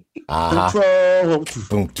Control. Control.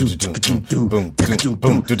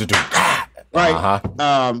 Right.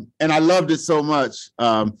 And I loved it so much.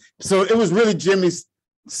 So it was really Jimmy's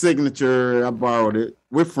signature. I borrowed it.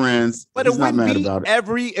 We're friends. But He's it wouldn't not mad be about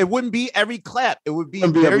it. it wouldn't be every clap. It would be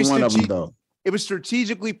Every very one of them, strategic. though. It was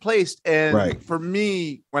strategically placed. And for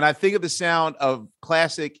me, when I think of the sound of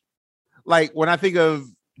classic, like when I think of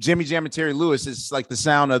Jimmy Jam and Terry Lewis, it's like the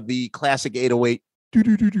sound of the classic 808.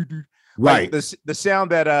 Right. Like the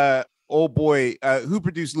sound that old boy who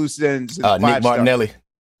produced Loose Ends. Nick Martinelli.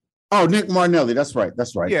 Oh, Nick Martinelli. That's right.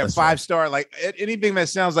 Yeah, that's 5-star. Like anything that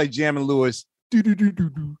sounds like Jam and Lewis,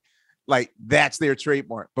 like that's their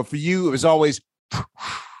trademark. But for you, it was always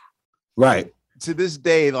right. To this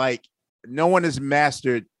day, like no one has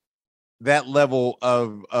mastered that level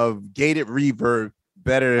of gated reverb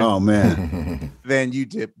better. Oh man, than you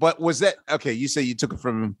did. But was that okay? You say you took it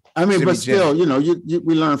from. I mean, Jimmy but still, Jam.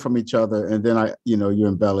 we learn from each other, and then you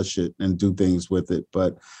embellish it and do things with it.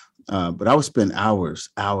 But I would spend hours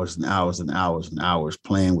and hours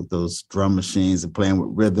playing with those drum machines and playing with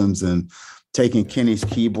rhythms and taking Kenny's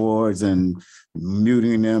keyboards and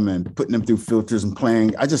muting them and putting them through filters and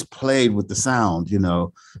playing. I just played with the sound,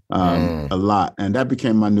 a lot, and that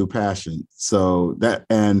became my new passion. So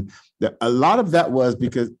a lot of that was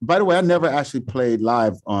because, by the way, I never actually played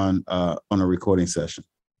live on a recording session.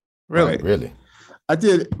 Really? Right? Really? I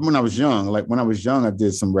did when I was young. Like when I was young, I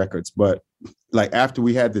did some records, but like after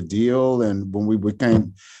we had the deal and when we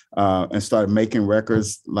became and started making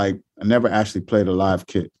records, like I never actually played a live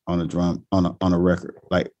kit on a drum on a record.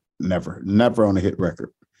 Like never on a hit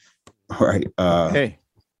record. Right. Hey,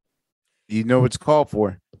 you know what's called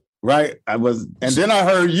for. Right. And then I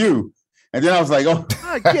heard you. And then I was like, oh,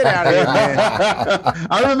 get out of here, man.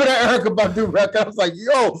 I remember that Erykah Badu record. I was like,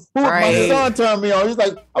 yo, my son turned me on. I was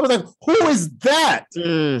like, who is that?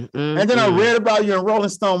 And then I read about you in Rolling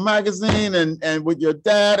Stone magazine and with your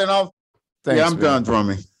dad and all. Thanks, I'm done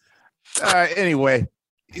drumming. Anyway,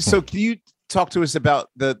 so can you talk to us about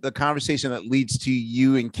the conversation that leads to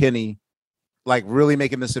you and Kenny, like really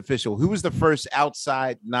making this official? Who was the first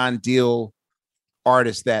outside non-deal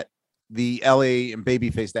artist that the LA and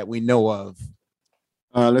Babyface that we know of?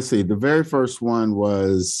 Let's see. The very first one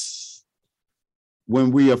was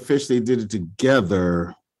when we officially did it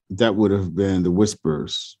together. That would have been the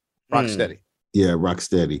Whispers. Rocksteady. Yeah,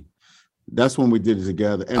 Rocksteady. That's when we did it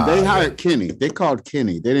together. And they hired Kenny. They called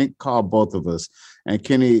Kenny. They didn't call both of us. And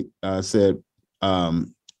Kenny said, I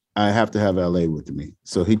have to have LA with me.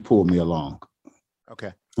 So he pulled me along.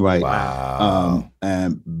 Okay. Right. Wow.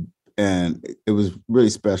 And it was really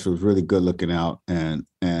special. It was really good looking out. And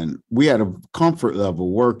we had a comfort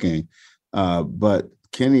level working. But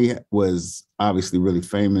Kenny was obviously really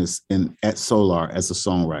famous at Solar as a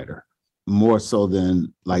songwriter, more so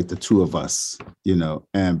than like the two of us,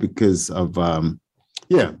 and because of,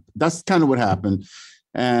 that's kind of what happened.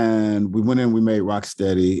 And we went in, we made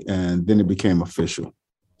Rocksteady, and then it became official,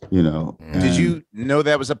 Did you know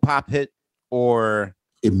that was a pop hit or?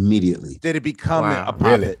 Immediately. Did it become a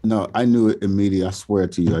pop hit? No, I knew it immediately. I swear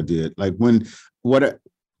to you, I did. Like when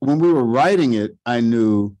we were writing it, I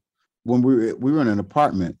knew when we were in an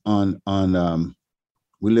apartment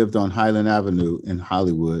we lived on Highland Avenue in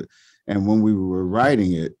Hollywood. And when we were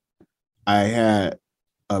writing it, I had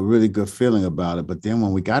a really good feeling about it. But then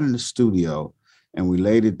when we got in the studio and we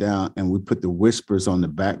laid it down and we put the Whispers on the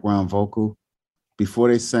background vocal, before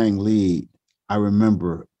they sang lead, I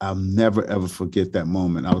remember, I'll never, ever forget that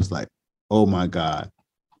moment. I was like, oh my God,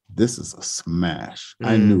 this is a smash.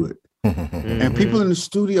 I knew it. And people in the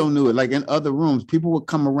studio knew it. Like in other rooms, people would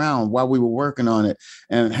come around while we were working on it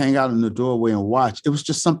and hang out in the doorway and watch. It was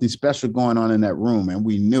just something special going on in that room, and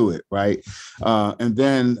we knew it, right? And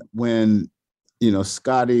then when,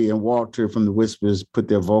 Scotty and Walter from the Whispers put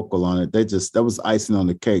their vocal on it, that was icing on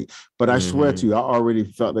the cake. But I swear to you, I already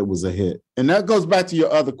felt it was a hit. And that goes back to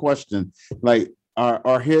your other question. Like,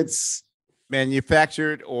 are hits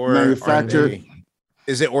manufactured or manufactured?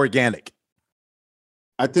 Is it organic?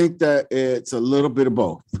 I think that it's a little bit of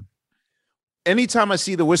both. Anytime I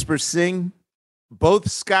see the Whispers sing,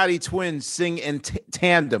 both Scotty twins sing in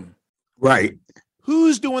tandem. Right.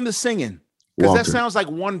 Who's doing the singing? Because that sounds like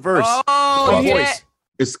one verse. Oh, yeah. Voice.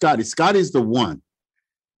 It's Scotty. Scotty's the one.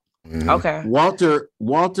 Okay.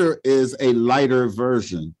 Walter is a lighter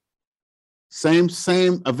version.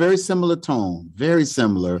 Same, a very similar tone, very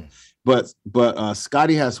similar, but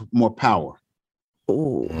Scotty has more power.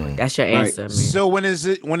 Ooh, that's your answer, man. So when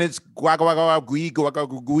it's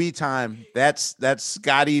gui time, that's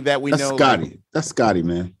Scotty that we know. Scotty. That's Scotty,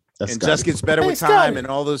 man. That's and Scotty. Just Gets Better with Time and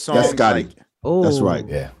all those songs. That's Scotty. That's right.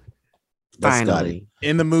 Yeah. That's Finally. Scotty.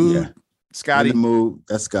 In the Mood, Yeah. Scotty. In the Mood,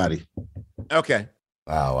 that's Scotty. Okay.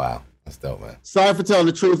 Wow. That's dope, man. Sorry for telling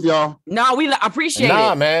the truth, y'all. No, we appreciate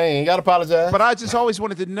Nah, it. man, you ain't got to apologize. But I just always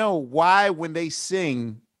wanted to know why when they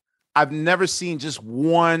sing, I've never seen just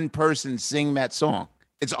one person sing that song.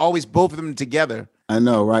 It's always both of them together. I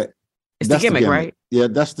know, right? It's That's the gimmick, right? Yeah,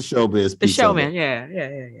 that's the showbiz. The piece of showman. it.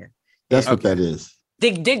 Yeah. That's what that is.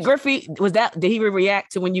 Did Griffey, did he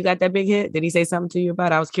react to when you got that big hit? Did he say something to you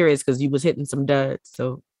about it? I was curious because you was hitting some duds.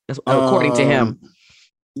 So that's according to him.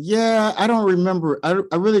 Yeah, I don't remember. I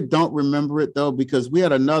really don't remember it though, because we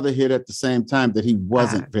had another hit at the same time that he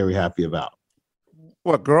wasn't very happy about.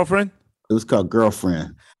 What, Girlfriend? It was called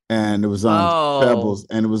Girlfriend. And it was on Pebbles,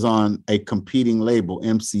 and it was on a competing label,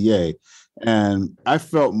 MCA. And I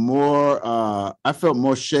felt more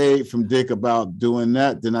shade from Dick about doing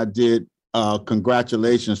that than I did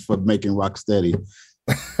congratulations for making Rocksteady.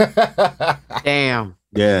 Damn.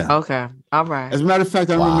 Yeah. Okay. All right. As a matter of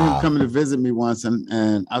fact, I remember him coming to visit me once,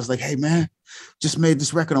 and I was like, "Hey, man, just made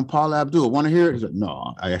this record on Paula Abdul. Want to hear it?" He's like,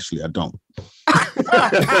 "No, I don't."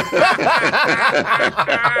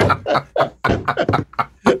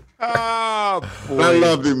 Oh, boy. I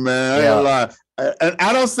love him, man. I ain't gonna lie. And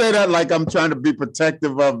I don't say that like I'm trying to be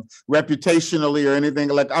protective of reputationally or anything.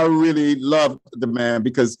 Like, I really love the man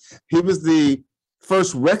because he was the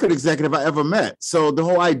first record executive I ever met. So the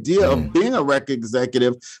whole idea of being a record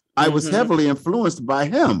executive, I was heavily influenced by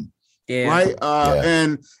him. Yeah. Right.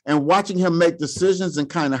 And watching him make decisions and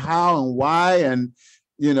kind of how and why, and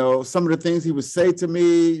some of the things he would say to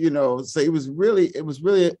me, so it was really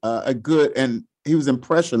a good, and he was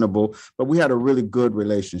impressionable, but we had a really good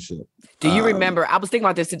relationship. Do you remember, I was thinking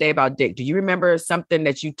about this today about Dick. Do you remember something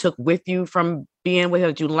that you took with you from being with him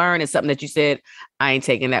that you learned, and something that you said, I ain't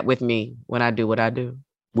taking that with me when I do what I do?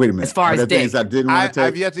 Wait a minute. As far as things I didn't want to take.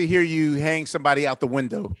 I've yet to hear you hang somebody out the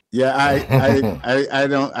window. Yeah,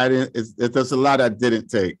 I didn't. There's a lot I didn't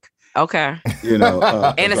take. Okay. You know,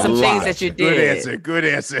 and it's some things that you did. Good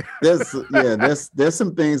answer. There's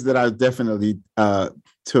some things that I definitely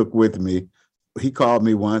took with me. He called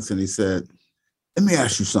me once and he said, "Let me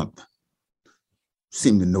ask you something. You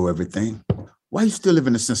seem to know everything. Why are you still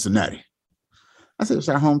living in Cincinnati?" I said, "It's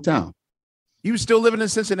our hometown." You were still living in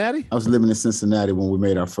Cincinnati? I was living in Cincinnati when we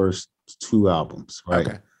made our first 2 albums, right?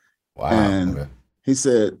 Okay. Wow. And he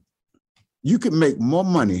said, "You can make more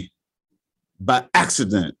money by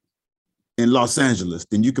accident in Los Angeles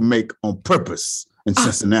than you can make on purpose in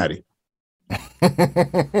Cincinnati."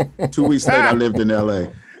 2 weeks later, I lived in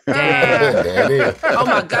LA. Damn. Oh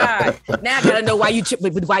my God. Now I gotta know why you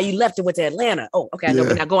left and went to Atlanta. Oh, okay. I know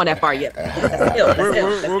we're not going that far yet.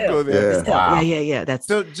 We'll go there. Wow. Yeah. That's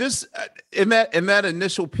so. Just in that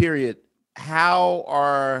initial period,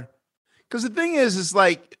 because the thing is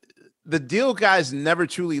like the Deal guys never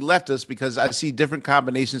truly left us, because I see different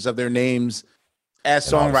combinations of their names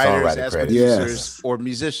as songwriters, as producers, or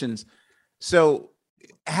musicians. So,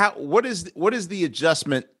 what is the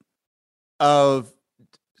adjustment of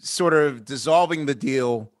sort of dissolving the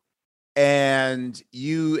Deal, and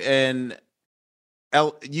you and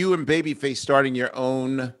Babyface starting your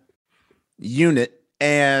own unit?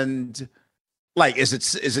 And like, is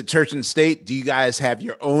it Church and State? Do you guys have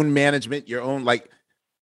your own management, your own, like,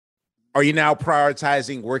 are you now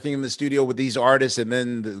prioritizing working in the studio with these artists and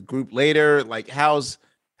then the group later? Like, how's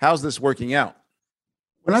this working out?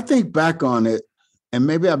 When I think back on it, and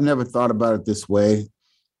maybe I've never thought about it this way,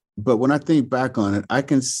 but when I think back on it, I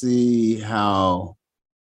can see how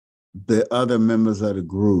the other members of the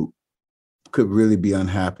group could really be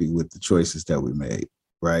unhappy with the choices that we made,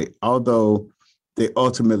 right? Although they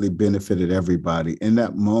ultimately benefited everybody. In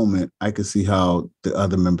that moment, I could see how the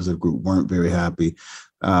other members of the group weren't very happy.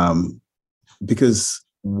 Because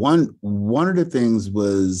one of the things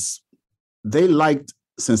was they liked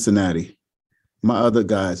Cincinnati, my other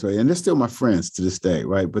guys, right? And they're still my friends to this day,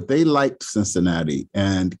 right? But they liked Cincinnati,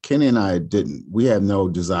 and Kenny and I didn't. We had no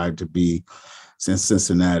desire to be in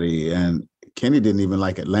Cincinnati, and Kenny didn't even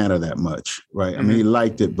like Atlanta that much, right? I mean, he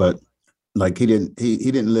liked it, but like he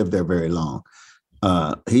didn't live there very long.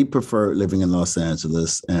 He preferred living in Los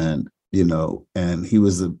Angeles, and and he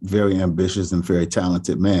was a very ambitious and very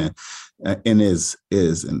talented man, and is,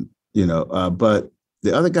 and but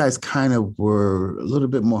the other guys kind of were a little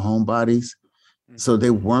bit more homebodies, so they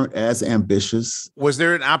weren't as ambitious. Was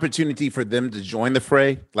there an opportunity for them to join the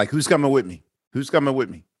fray? Like, who's coming with me? Who's coming with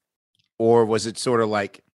me? Or was it sort of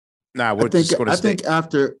like, nah, we're just going to stay? I think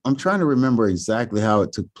after, I'm trying to remember exactly how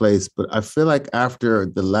it took place, but I feel like after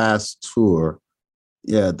the last tour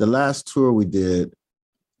we did,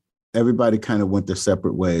 everybody kind of went their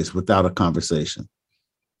separate ways without a conversation.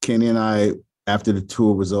 Kenny and I, after the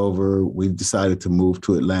tour was over, we decided to move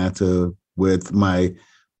to Atlanta with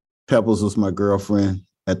Pebbles was my girlfriend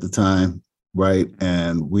at the time, right?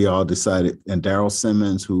 And we all decided, and Daryl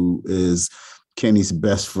Simmons, who is Kenny's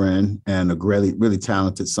best friend and a really, really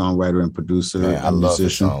talented songwriter and producer. Man, I love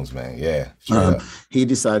his songs, man. Yeah. He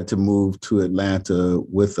decided to move to Atlanta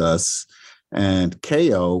with us, and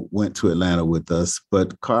KO went to Atlanta with us.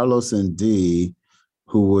 But Carlos and Dee,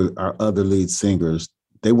 who were our other lead singers,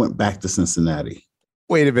 they went back to Cincinnati.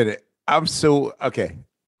 Wait a minute. Okay.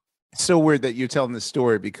 It's so weird that you're telling this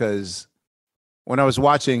story, because when I was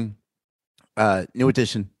watching New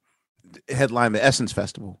Edition headline the Essence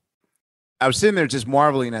Festival, I was sitting there just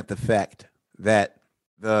marveling at the fact that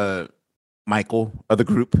the Michael of the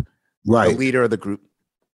group, right, the leader of the group,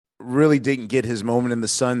 really didn't get his moment in the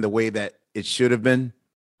sun the way that it should have been.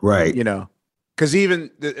 Right. Because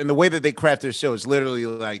even in the way that they craft their show is literally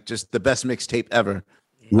like just the best mixtape ever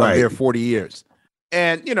right. of their 40 years.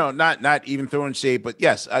 And, not even throwing shade, but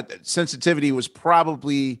yes, Sensitivity was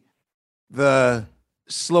probably the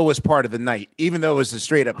slowest part of the night, even though it was a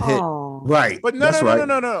straight up hit. Right. But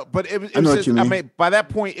no. But it was just, I mean, by that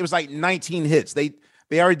point, it was like 19 hits. They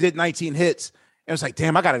already did 19 hits. And it was like,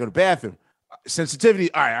 damn, I got to go to the bathroom.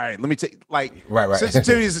 Sensitivity. All right. Let me take right.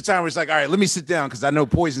 Sensitivity is the time where it's like, all right, let me sit down because I know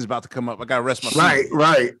Poison's about to come up. I got to rest my feet.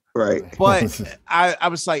 Right. But I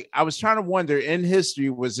was trying to wonder, in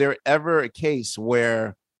history, was there ever a case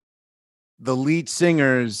where the lead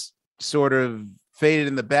singers sort of faded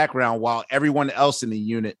in the background while everyone else in the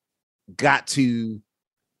unit got to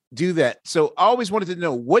do that? So I always wanted to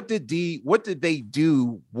know, what did they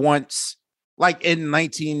do once, like in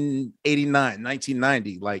 1989,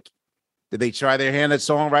 1990? Like, did they try their hand at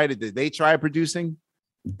songwriting? Did they try producing?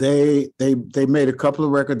 They made a couple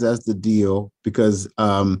of records as the deal because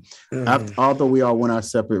although we all went our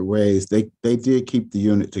separate ways, they did keep the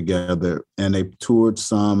unit together, and they toured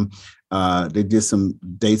some. They did some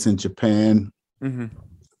dates in Japan,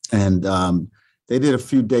 and they did a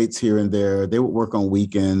few dates here and there. They would work on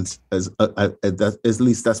weekends, at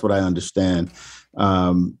least that's what I understand.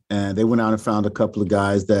 And they went out and found a couple of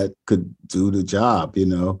guys that could do the job,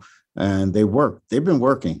 and they worked. They've been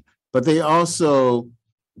working, but they also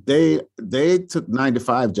they took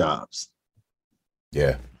 9-to-5 jobs.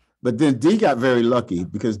 Yeah. But then D got very lucky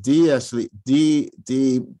because D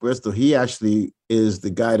Bristol, he actually is the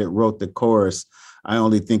guy that wrote the chorus. I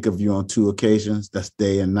only think of you on 2 occasions. That's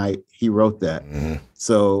day and night. He wrote that.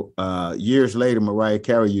 So years later, Mariah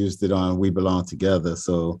Carey used it on We Belong Together.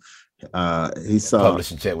 So he saw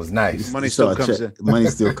publishing check was nice. Money still comes in. Money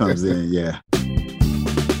still comes in. Yeah.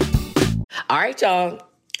 All right, y'all.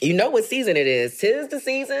 You know what season it is. 'Tis the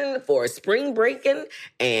season for spring breaking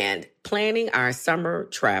and planning our summer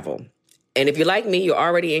travel. And if you're like me, you're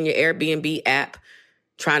already in your Airbnb app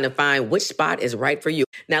trying to find which spot is right for you.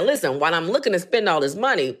 Now, listen, while I'm looking to spend all this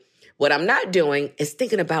money, what I'm not doing is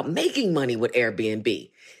thinking about making money with Airbnb.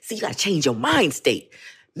 See, you got to change your mind state.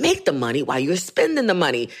 Make the money while you're spending the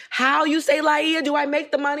money. How, you say, Laia, do I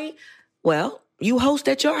make the money? Well, you host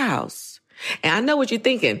at your house. And I know what you're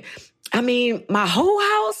thinking. I mean, my whole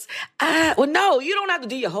house? Well, no, you don't have to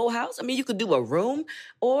do your whole house. I mean, you could do a room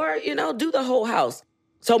or, do the whole house.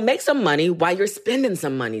 So make some money while you're spending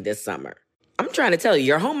some money this summer. I'm trying to tell you,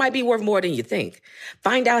 your home might be worth more than you think.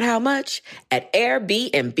 Find out how much at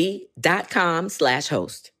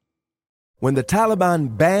airbnb.com/host. When the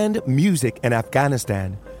Taliban banned music in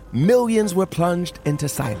Afghanistan, millions were plunged into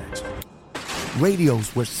silence.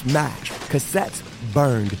 Radios were smashed, cassettes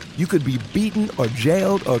burned. You could be beaten or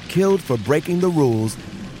jailed or killed for breaking the rules.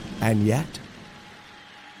 And yet,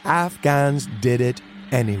 Afghans did it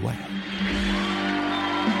anyway.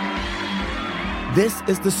 This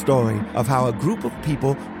is the story of how a group of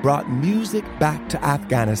people brought music back to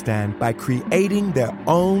Afghanistan by creating their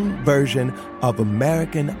own version of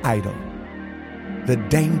American Idol. The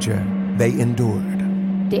danger they endured.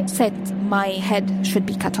 They said my head should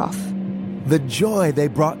be cut off. The joy they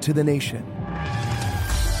brought to the nation.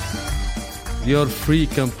 You're free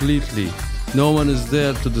completely. No one is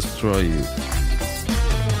there to destroy you.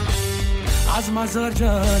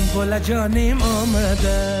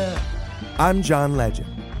 I'm John Legend.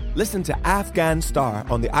 Listen to Afghan Star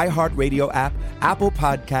on the iHeartRadio app, Apple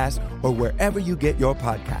Podcasts, or wherever you get your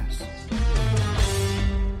podcasts.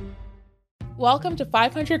 Welcome to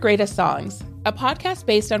 500 Greatest Songs, a podcast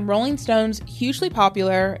based on Rolling Stone's hugely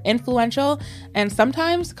popular, influential, and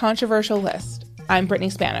sometimes controversial list. I'm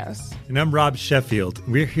Brittany Spanos. And I'm Rob Sheffield.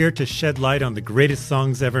 We're here to shed light on the greatest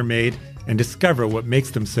songs ever made and discover what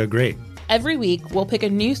makes them so great. Every week, we'll pick a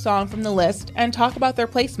new song from the list and talk about their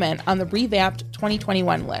placement on the revamped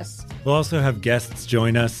 2021 list. We'll also have guests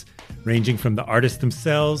join us, ranging from the artists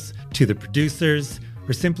themselves to the producers,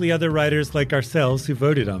 or simply other writers like ourselves who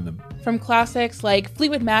voted on them. From classics like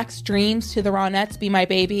Fleetwood Mac's Dreams to the Ronettes' Be My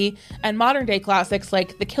Baby, and modern-day classics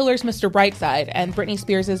like The Killers' Mr. Brightside and Britney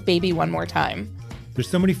Spears' Baby One More Time. There's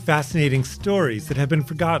so many fascinating stories that have been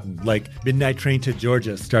forgotten, like Midnight Train to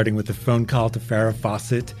Georgia starting with a phone call to Farrah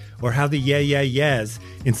Fawcett, or how the Yeah Yeah Yeahs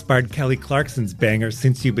inspired Kelly Clarkson's banger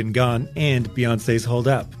Since You've Been Gone and Beyoncé's Hold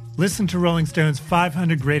Up. Listen to Rolling Stone's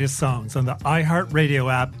 500 Greatest Songs on the iHeartRadio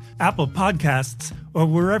app, Apple Podcasts, or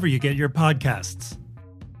wherever you get your podcasts.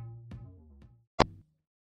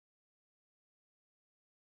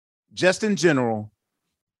 Just in general,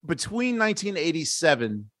 between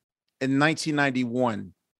 1987 and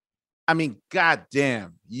 1991, I mean,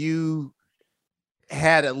 goddamn, you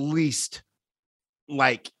had at least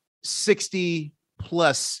like 60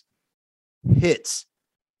 plus hits,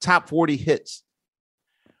 top 40 hits.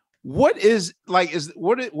 What is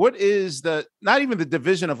the, not even the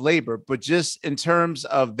division of labor, but just in terms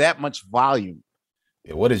of that much volume?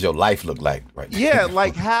 Yeah, what does your life look like right now? Yeah,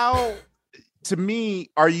 like how, to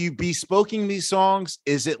me, are you bespoking these songs?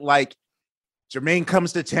 Is it like Jermaine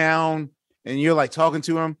comes to town and you're like talking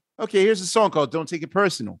to him? Okay, here's a song called Don't Take It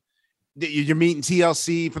Personal. You're meeting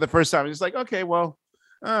TLC for the first time. It's like, okay, well,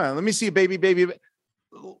 let me see a baby.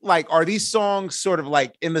 Like, are these songs sort of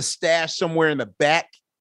like in the stash somewhere in the back?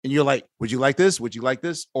 And you're like, would you like this? Would you like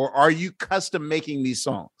this? Or are you custom making these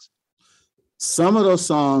songs? Some of those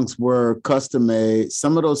songs were custom made.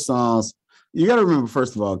 Some of those songs, you got to remember,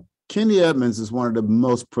 first of all, Kenny Edmonds is one of the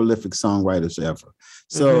most prolific songwriters ever.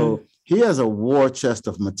 So he has a war chest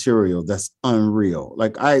of material that's unreal.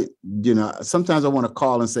 Like sometimes I want to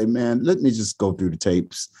call and say, man, let me just go through the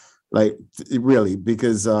tapes. Like really,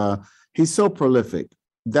 because he's so prolific.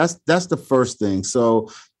 That's the first thing.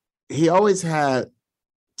 So he always had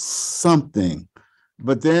something.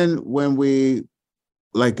 But then when we,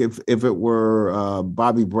 like if it were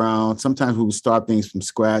Bobby Brown, sometimes we would start things from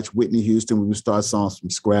scratch. Whitney Houston, we would start songs from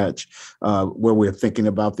scratch where we're thinking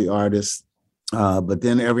about the artist. But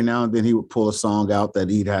then every now and then he would pull a song out that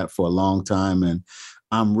he'd had for a long time. And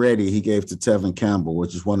I'm Ready, he gave to Tevin Campbell,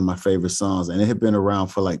 which is one of my favorite songs. And it had been around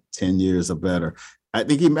for like 10 years or better. I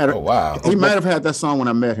think he might have had that song when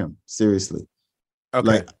I met him. Seriously. Okay.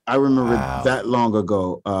 Like I remember that long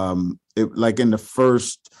ago. Like in the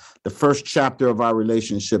first chapter of our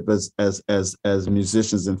relationship as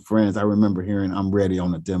musicians and friends, I remember hearing I'm Ready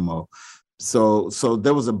on a demo. So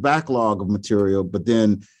there was a backlog of material, but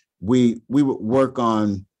then we would work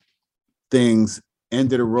on things.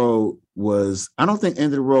 End of the Road I don't think End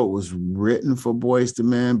of the Road was written for Boyz II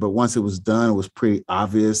Men, but once it was done, it was pretty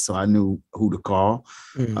obvious. So I knew who to call.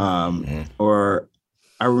 Or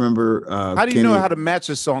I remember. How do you know how to match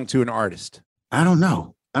a song to an artist? I don't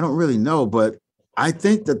know. I don't really know, but I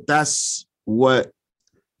think that's what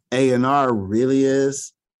A&R really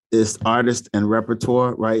is artist and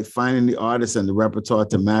repertoire, right? Finding the artist and the repertoire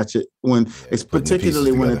to match it. It's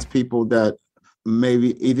particularly when it's people that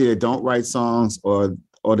maybe either they don't write songs or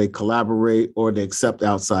they collaborate or they accept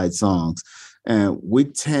outside songs. And we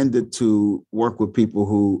tended to work with people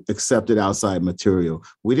who accepted outside material.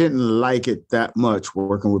 We didn't like it that much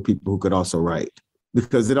working with people who could also write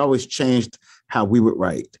because it always changed how we would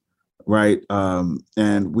write, right?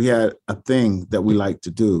 And we had a thing that we liked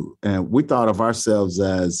to do. And we thought of ourselves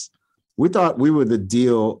we thought we were the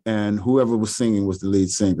deal and whoever was singing was the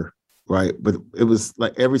lead singer, right? But it was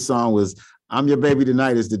like every song was, I'm Your Baby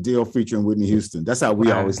Tonight is the deal featuring Whitney Houston. That's how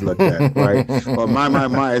we always looked at it, right? Or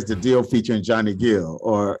My is the deal featuring Johnny Gill.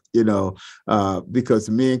 Or, because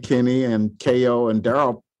me and Kenny and K.O. and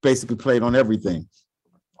Daryl basically played on everything,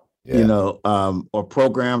 or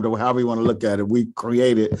programmed or however you want to look at it. We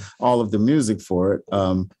created all of the music for it.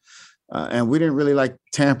 And we didn't really like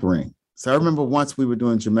tampering. So I remember once we were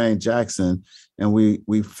doing Jermaine Jackson and we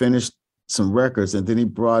finished some records and then he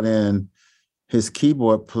brought in his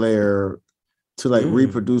keyboard player to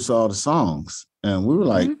reproduce all the songs. And we were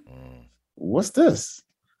like, what's this?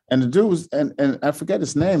 And the dude was, and I forget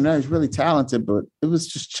his name now, he's really talented, but it was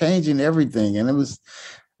just changing everything. And I was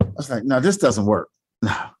like, no, this doesn't work.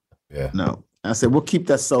 No. I said, we'll keep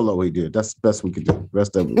that solo he did. That's the best we could do. The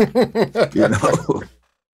rest of it,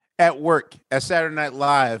 At work, at Saturday Night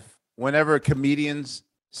Live, whenever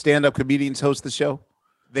stand-up comedians host the show,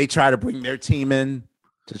 they try to bring their team in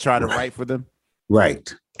to try to write for them.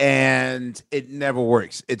 Right. And it never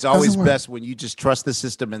works. It's always best when you just trust the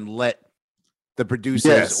system and let the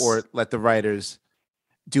producers or let the writers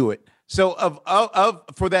do it. So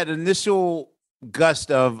for that initial gust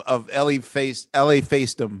of LA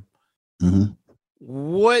Facedom,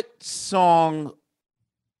 what song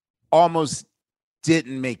almost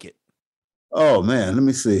didn't make it? Oh man, let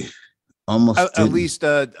me see. Almost at least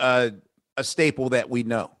a staple that we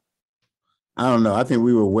know. I don't know. I think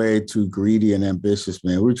we were way too greedy and ambitious,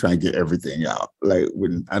 man. We were trying to get everything out. Like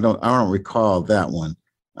I don't recall that one.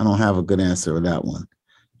 I don't have a good answer for that one.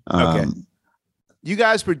 Okay. You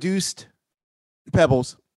guys produced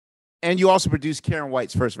Pebbles, and you also produced Karen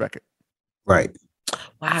White's first record. Right.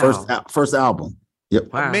 Wow. First album.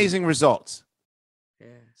 Yep. Wow. Amazing results. Yeah.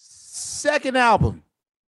 Second album.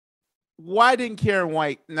 Why didn't Karen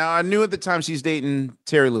White? Now I knew at the time she's dating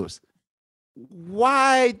Terry Lewis.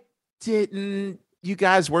 Why didn't you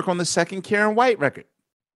guys work on the second Karen White record?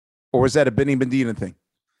 Or was that a Benny Medina thing?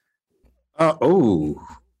 No,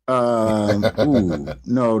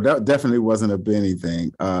 that definitely wasn't a Benny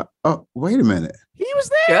thing. Wait a minute. He was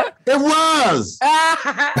there. It was.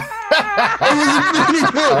 It was a Benny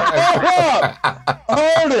thing.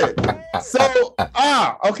 Hold it. So,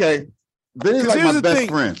 okay. Benny's like my best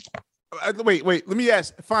friend. Wait. Let me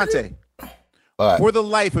ask Phonte. For the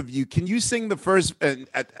life of you, can you sing the first? And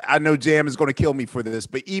I know Jam is going to kill me for this,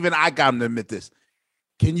 but even I got him to admit this.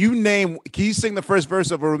 Can you sing the first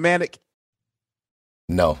verse of a Romantic?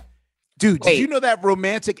 No. Dude, did you know that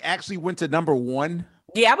Romantic actually went to number 1?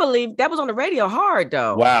 Yeah, I believe that was on the radio hard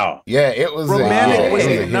though. Wow. Yeah, it was. Romantic was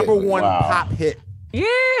the number 1 pop hit. Yeah,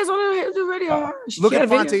 it's on the radio hard. Look at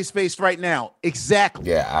Fonte's face right now. Exactly.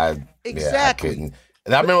 Yeah, I couldn't.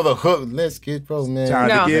 And I remember the hook. Let's get romantic.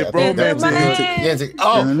 Time to get romantic.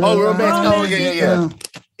 Oh, romantic. Oh, yeah.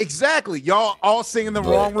 Exactly. Y'all all singing the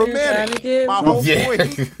wrong Romantic. My whole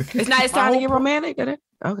point. It's not. It's time to get romantic.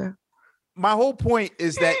 Okay. My whole point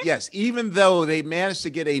is that yes, even though they managed to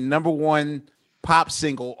get a number 1 pop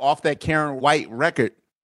single off that Karen White record,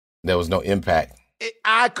 There was no impact.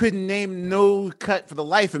 I couldn't name no cut for the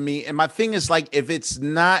life of me. And my thing is like, if it's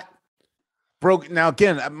not broke. Now,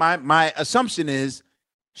 again, my assumption is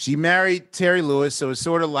she married Terry Lewis. So it's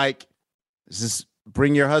sort of like, is this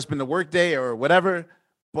bring your husband to work day or whatever?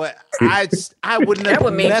 But I wouldn't have that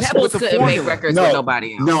would mean messed Pebbles with the couldn't make formula. records with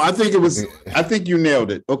nobody else. No, I think you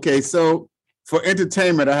nailed it. Okay, so for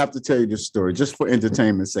entertainment, I have to tell you this story just for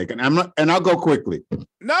entertainment's sake. And I'll go quickly.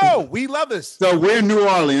 No, we love this. So we're in New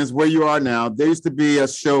Orleans, where you are now. There used to be a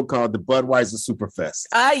show called the Budweiser Superfest.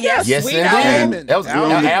 Yes, we know. That was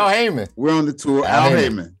Al Heyman. We're on the tour. Al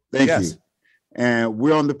Heyman. Thank you. And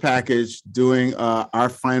we're on the package doing our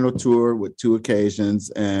final tour with 2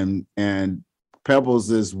 occasions. And Pebbles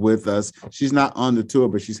is with us. She's not on the tour,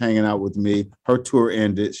 but she's hanging out with me. Her tour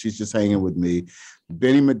ended. She's just hanging with me.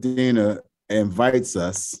 Benny Medina invites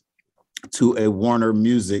us to a Warner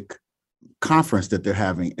Music conference that they're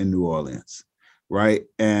having in New Orleans, right?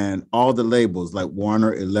 And all the labels like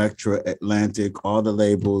Warner, Elektra, Atlantic, all the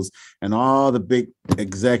labels and all the big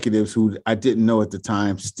executives who I didn't know at the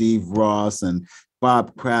time, Steve Ross and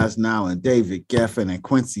Bob Krasnow and David Geffen and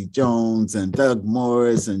Quincy Jones and Doug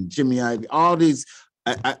Morris and Jimmy Ivey, all these,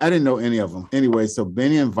 I didn't know any of them. Anyway, so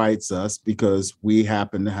Benny invites us because we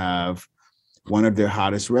happen to have one of their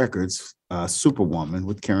hottest records, Superwoman,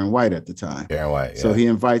 with Karen White at the time. Karen White, yeah. So he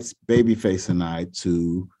invites Babyface and I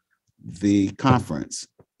to the conference.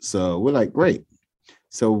 So we're like, great.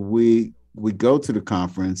 So we go to the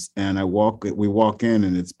conference and we walk in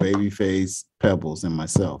and it's Babyface, Pebbles, and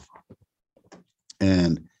myself.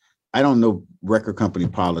 And I don't know record company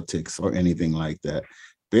politics or anything like that.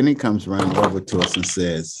 Benny comes around over to us and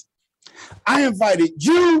says, I invited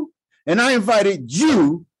you and I invited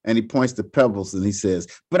you. And he points to Pebbles and he says,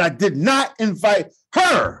 but I did not invite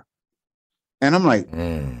her. And I'm like,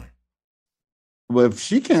 well, if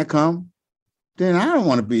she can't come, then I don't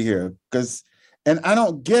want to be here. And I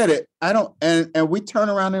don't get it. And we turn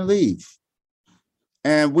around and leave.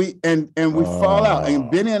 And we fall out. And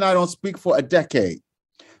Benny and I don't speak for a decade.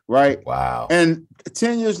 Right. Wow. And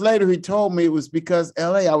 10 years later, he told me it was because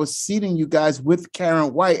LA, I was seating you guys with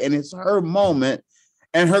Karen White and it's her moment.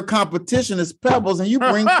 And her competition is Pebbles, and you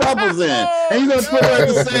bring Pebbles in, and you're gonna put her at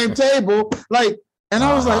the same table, like. And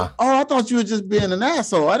I was like, "Oh, I thought you were just being an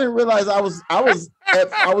asshole. I didn't realize I was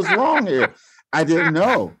wrong here. I didn't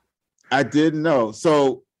know.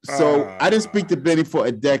 So I didn't speak to Benny for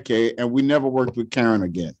a decade, and we never worked with Karen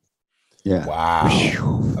again. Yeah.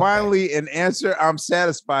 Wow. Finally, an answer I'm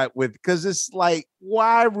satisfied with because it's like,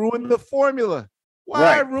 why ruin the formula?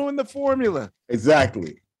 Why ruin the formula?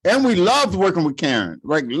 Exactly. And we loved working with Karen,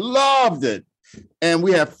 right? Loved it. And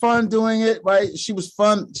we had fun doing it, right? She was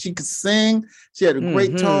fun. She could sing. She had a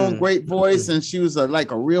great tone, great voice. And she was like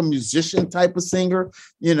a real musician type of singer.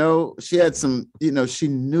 You know, she had some, she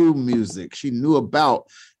knew music. She knew about,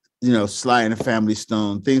 Sly and the Family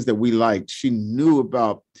Stone, things that we liked. She knew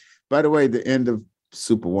about, by the way, the end of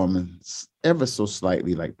Superwoman, ever so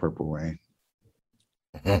slightly like Purple Rain.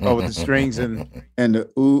 Oh, with the strings and the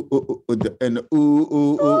ooh, ooh, ooh, and the ooh,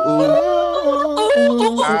 ooh, ooh,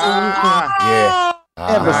 ooh. Yeah.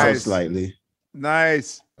 Ever so slightly.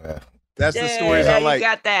 Nice. That's the stories I like. You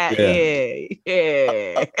got that.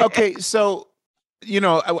 Yeah. Okay, so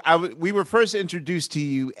we were first introduced to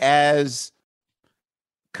you as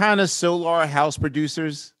kind of Solar house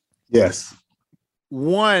producers. Yes.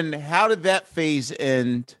 One, how did that phase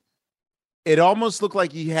end? It almost looked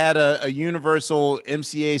like you had a Universal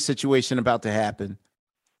MCA situation about to happen.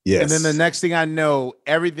 Yes. And then the next thing I know,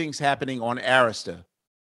 everything's happening on Arista.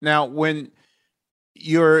 Now, when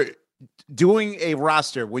you're doing a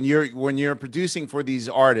roster, when you're producing for these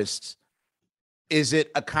artists, is it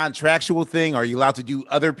a contractual thing? Are you allowed to do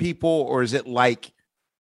other people? Or is it like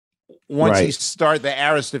once you start the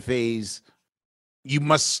Arista phase, you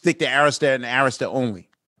must stick to Arista and Arista only?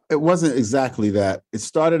 It wasn't exactly that. It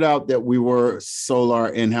started out that we were Solar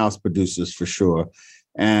in-house producers for sure.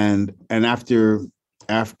 And after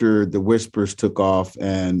the Whispers took off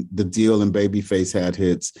and the Deal and Babyface had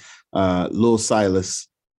hits, Lil Silas,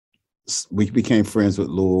 we became friends with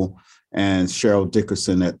Lil and Cheryl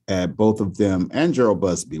Dickerson at both of them, and Gerald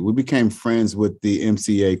Busby. We became friends with the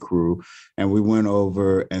MCA crew and we went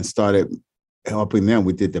over and started helping them.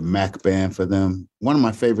 We did the Mac band for them. One of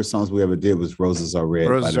my favorite songs we ever did was Roses Are Red.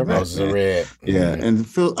 Roses Are Red. Yeah, and it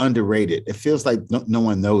feels underrated. It feels like no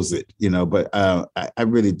one knows it, but I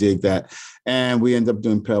really dig that. And we ended up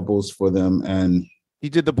doing Pebbles for them. And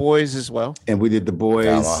you did The Boys as well? And we did The Boys.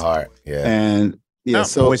 Down my heart, yeah. And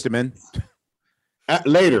so Boys to Men.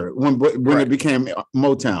 Later, when it became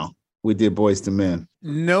Motown, we did Boys to Men.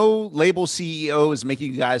 no label CEO is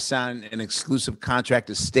making you guys sign an exclusive contract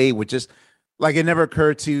to stay with just like it never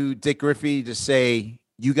occurred to Dick Griffey to say,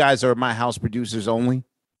 you guys are my house producers only?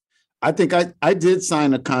 I think I did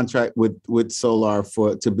sign a contract with Solar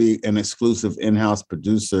to be an exclusive in-house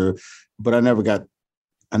producer, but I never got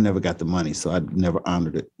the money, so I never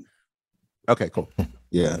honored it. Okay, cool.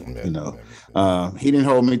 Yeah, he didn't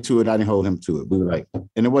hold me to it. I didn't hold him to it. We were like,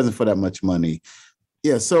 and it wasn't for that much money.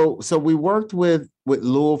 Yeah, so we worked with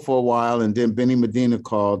Lil for a while, and then Benny Medina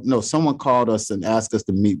someone called us and asked us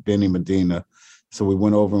to meet Benny Medina. So we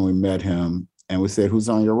went over and we met him, and we said, "Who's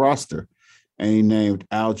on your roster?" And he named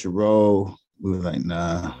Al Jarreau. We were like,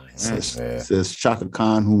 "Nah." Says Chaka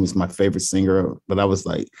Khan, who was my favorite singer, but I was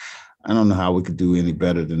like, I don't know how we could do any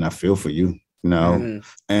better than I Feel For You,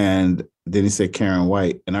 And then he said Karen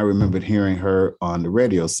White, and I remembered hearing her on the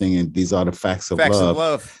radio singing "These Are the Facts of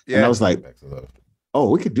Love." Yeah. And I was like, oh,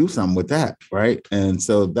 we could do something with that, right? And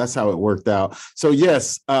so that's how it worked out. So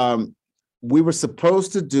yes, we were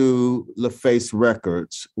supposed to do LaFace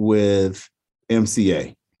Records with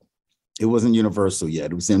MCA. It wasn't Universal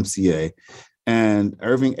yet. It was MCA. And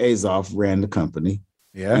Irving Azoff ran the company.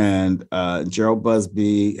 Yeah. And Gerald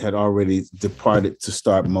Busby had already departed to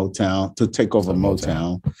start Motown, to take over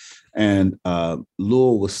Motown. And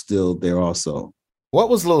Lil was still there also. What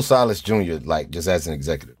was Lil Silas Jr. like just as an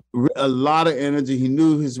executive? A lot of energy. He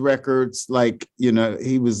knew his records. Like, he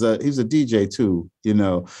was a DJ too, and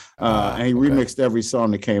he remixed every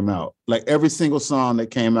song that came out. Like every single song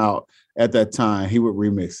that came out at that time, he would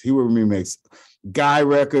remix. He would remix Guy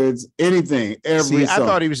Records, anything, every song. I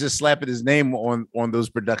thought he was just slapping his name on those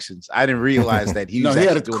productions. I didn't realize that he was he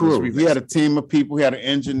had a crew. He had a team of people. He had an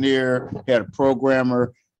engineer, he had a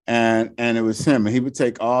programmer, and it was him. And he would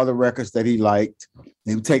take all the records that he liked,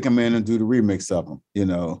 he would take them in and do the remix of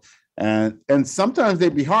them, And sometimes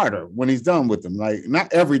they'd be harder when he's done with them. Like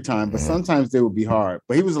not every time, but sometimes they would be hard.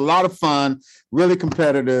 But he was a lot of fun, really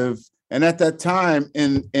competitive. And at that time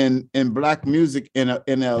in Black music in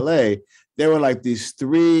LA, there were like these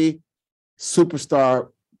three superstar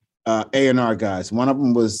A&R guys. One of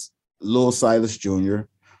them was Lil Silas Jr.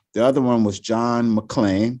 The other one was John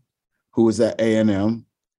McClain, who was at A&M.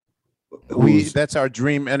 That's our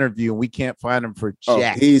dream interview, and we can't find him for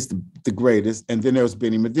jack. He's the greatest. And then there was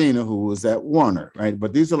Benny Medina, who was at Warner, right?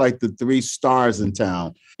 But these are like the three stars in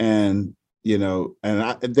town. And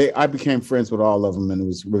I became friends with all of them, and it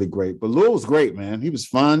was really great. But Lil was great, man. He was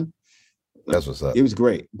fun. That's what's up. He was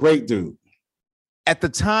great. Great dude. At the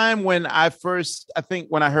time when I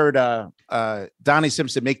heard Donnie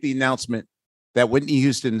Simpson make the announcement that Whitney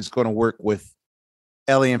Houston is going to work with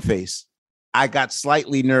Ellie and Face, I got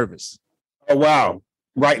slightly nervous. Oh, wow.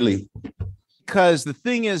 Rightly. Because the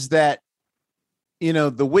thing is that,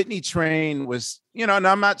 the Whitney train was, and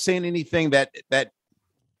I'm not saying anything that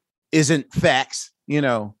isn't facts.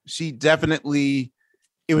 She definitely,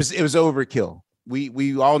 it was overkill.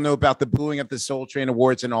 We all know about the booing at the Soul Train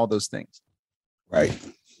Awards and all those things. Right.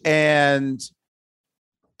 And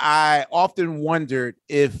I often wondered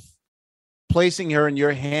if placing her in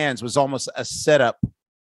your hands was almost a setup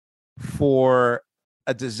for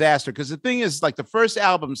a disaster. Because the thing is, like, the first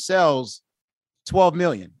album sells 12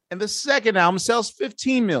 million and the second album sells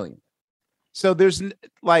 15 million. So there's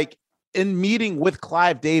like, in meeting with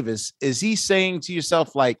Clive Davis, is he saying to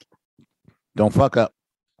yourself, like, don't fuck up?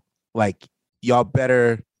 Like, y'all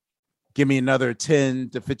better give me another 10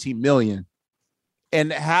 to 15 million.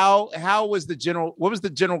 And what was the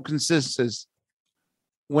general consensus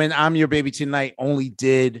when I'm Your Baby Tonight only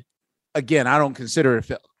did, again, I don't consider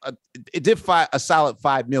it did a solid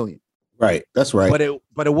 5 million. Right. That's right.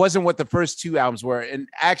 But it wasn't what the first two albums were. And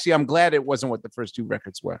actually, I'm glad it wasn't what the first two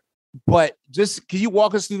records were. But just, can you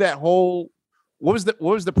walk us through that whole, what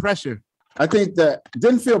was the pressure? I think that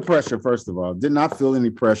didn't feel pressure, first of all. Did not feel any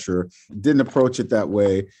pressure. Didn't approach it that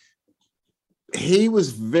way. He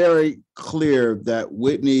was very clear that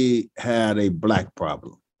Whitney had a Black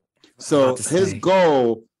problem. So his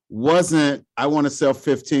goal wasn't, I want to sell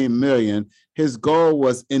 15 million. His goal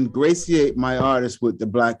was ingratiate my artist with the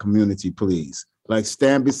Black community, please. Like,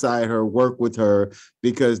 stand beside her, work with her,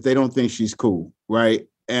 because they don't think she's cool, right?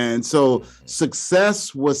 And so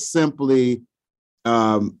success was simply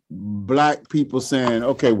Black people saying,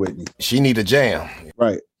 okay, Whitney, she need a jam.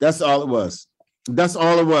 Right. That's all it was.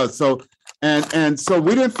 So, and so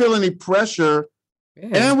we didn't feel any pressure.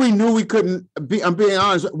 Yeah. And we knew we couldn't be, I'm being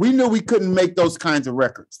honest, we knew we couldn't make those kinds of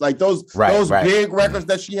records. Like those big records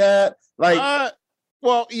that she had. Like,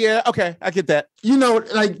 well, yeah, okay, I get that.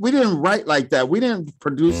 Like, we didn't write like that. We didn't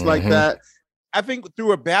produce like that. I think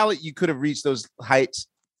through a ballot, you could have reached those heights.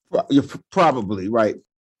 You're probably right.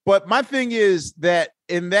 But my thing is that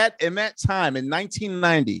in that time in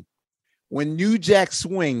 1990, when New Jack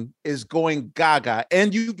Swing is going gaga,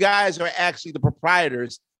 and you guys are actually the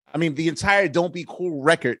proprietors. I mean, the entire "Don't Be Cool"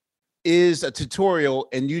 record is a tutorial,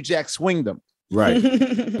 and New Jack Swing them. Right.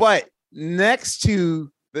 But next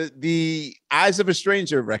to the Eyes of a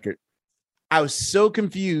Stranger record, I was so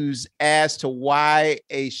confused as to why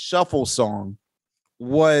a shuffle song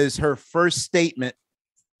was her first statement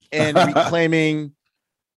and reclaiming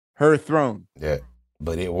her throne. Yeah,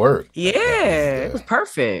 but it worked. Yeah, it was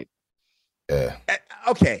perfect. Yeah.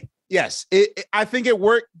 Okay. Yes. I think it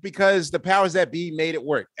worked because the powers that be made it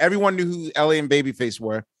work. Everyone knew who Ellie and Babyface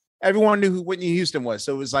were. Everyone knew who Whitney Houston was.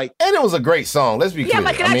 So it was like, and it was a great song. Let's be clear.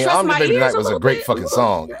 Like, I mean, I'm the Baby Tonight was a great bit? fucking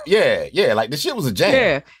song. Yeah. Like the shit was a jam.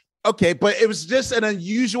 Yeah. Okay, but it was just an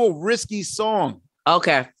unusual, risky song.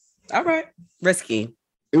 Okay. All right. Risky.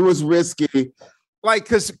 It was risky. Like,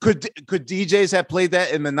 because could DJs have played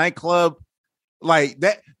that in the nightclub? Like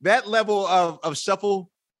that level of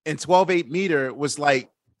shuffle in 12/8 meter was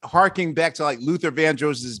like harking back to like Luther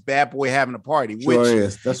Vandross's "Bad Boy Having a Party,"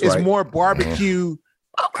 which That's is right. more barbecue.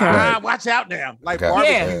 Okay. Watch out now. Like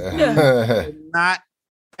Okay. barbecue, not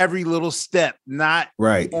every little step, not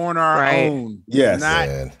Right. on our own. Yes.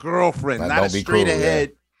 Not girlfriend, not a Don't be straight cool,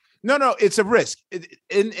 ahead. No, it's a risk.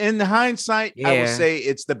 In hindsight, I Yeah. would say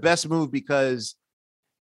it's the best move because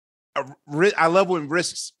I love when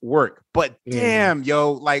risks work. But damn,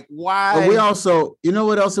 yo, like why? But we also, you know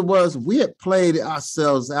what else it was? We had played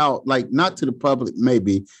ourselves out, like not to the public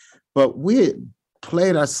maybe, but we had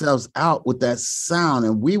played ourselves out with that sound,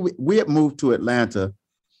 and we had moved to Atlanta,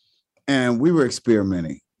 and we were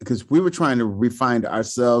experimenting because we were trying to refine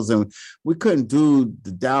ourselves, and we couldn't do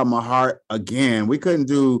the Dial My Heart again. We couldn't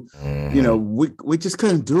do, you know, we just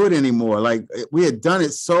couldn't do it anymore. Like we had done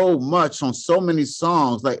it so much on so many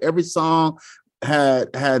songs. Like every song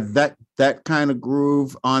had that kind of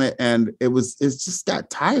groove on it, and it's just got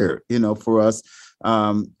tired, you know, for us.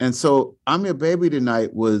 And so I'm Your Baby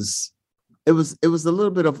Tonight was a little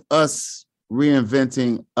bit of us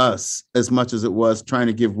reinventing us as much as it was trying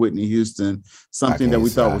to give Whitney Houston something that we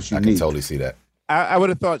thought was unique. I can totally see that. I would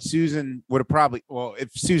have thought Susan would have probably, well,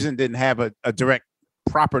 if Susan didn't have a direct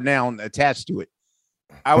proper noun attached to it,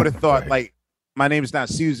 I would have thought like My Name's Not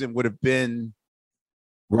Susan would have been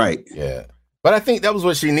right. Yeah. But I think that was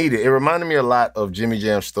what she needed. It reminded me a lot of Jimmy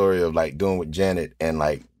Jam's story of like doing with Janet, and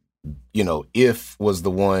like, you know, If was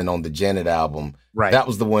the one on the Janet album. Right. That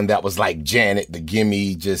was the one that was like Janet, the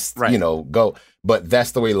gimme, just, you know, go. But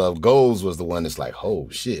That's the Way Love Goes was the one that's like, oh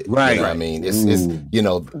shit. Right. You know what I mean? It's you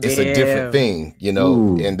know, it's a different thing, you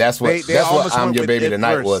know, and that's what I'm Your Baby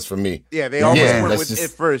Tonight was for me. Yeah, they almost went with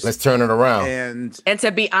It First. Let's turn it around. And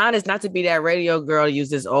to be honest, not to be that radio girl, use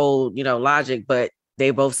this old, you know, logic, but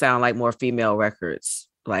they both sound like more female records.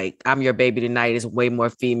 Like I'm Your Baby Tonight is way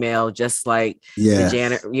more female, just like the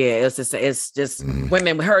Janet. Yeah, it's just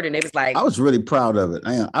women heard it and it was like, I was really proud of it.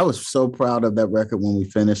 I was so proud of that record when we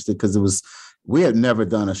finished it because we had never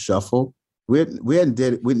done a shuffle. We hadn't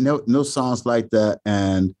did it. We no songs like that,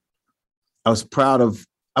 and I was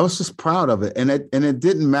just proud of it, and it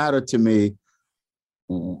didn't matter to me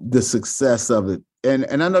the success of it. And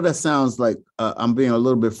I know that sounds like I'm being a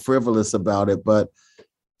little bit frivolous about it, but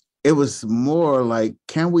it was more like,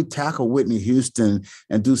 can we tackle Whitney Houston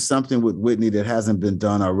and do something with Whitney that hasn't been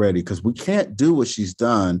done already? Because we can't do what she's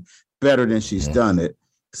done better than she's done it.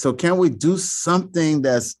 So can we do something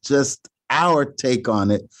that's just our take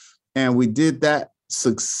on it? And we did that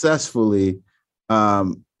successfully.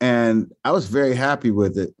 And I was very happy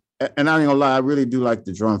with it. And I ain't gonna lie, I really do like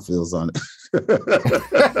the drum fills on it.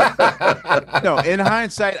 No, in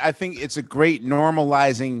hindsight, I think it's a great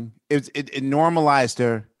normalizing. It normalized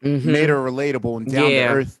her, made her relatable and down to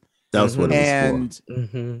earth. That was what it was for.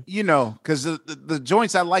 And you know, because the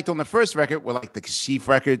joints I liked on the first record were like the Kashif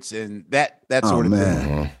records and that sort of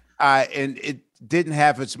thing. And it didn't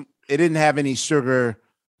have any sugar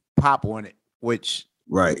pop on it, which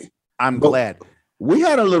I'm glad. We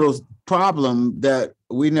had a little problem that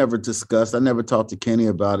we never discussed. I never talked to Kenny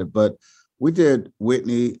about it, but we did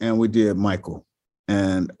Whitney and we did Michael.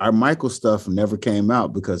 And our Michael stuff never came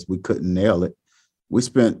out because we couldn't nail it. We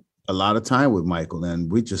spent a lot of time with Michael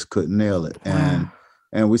and we just couldn't nail it.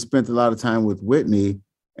 And we spent a lot of time with Whitney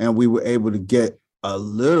and we were able to get a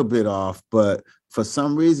little bit off. But for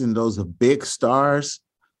some reason, those are big stars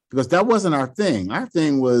because that wasn't our thing. Our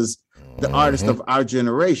thing was the artist of our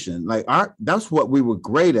generation. Like that's what we were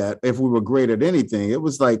great at. If we were great at anything, it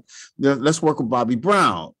was like, let's work with Bobby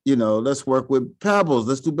Brown, you know, let's work with Pebbles,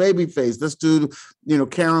 let's do Babyface, let's do, you know,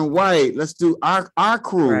 Karen White, let's do our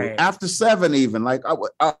crew, After 7 even, like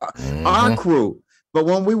our crew. But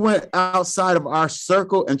when we went outside of our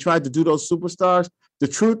circle and tried to do those superstars, the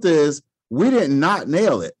truth is we did not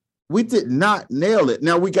nail it. We did not nail it.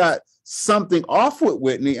 Now we got something off with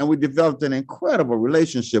Whitney and we developed an incredible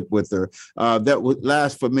relationship with her that would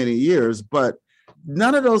last for many years. But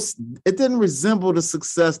none of those, it didn't resemble the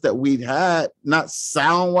success that we'd had, not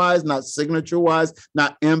sound-wise, not signature-wise,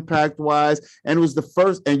 not impact-wise. And it was the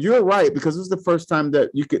first, and you're right, because it was the first time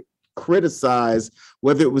that you could criticize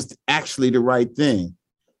whether it was actually the right thing.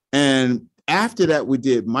 And after that, we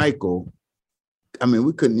did Michael. I mean,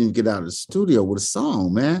 we couldn't even get out of the studio with a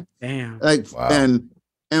song, man. Damn. Like, wow.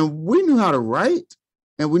 And we knew how to write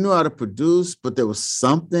and we knew how to produce, but there was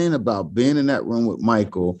something about being in that room with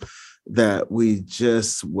Michael that we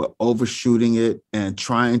just were overshooting it and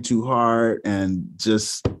trying too hard and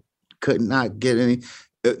just could not get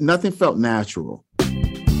nothing felt natural.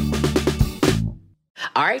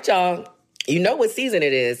 All right, y'all. You know what season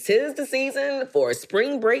it is. 'Tis the season for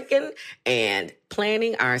spring breaking and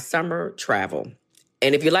planning our summer travel.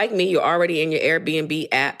 And if you're like me, you're already in your Airbnb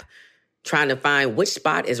app trying to find which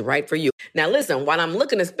spot is right for you. Now, listen, while I'm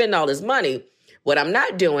looking to spend all this money, what I'm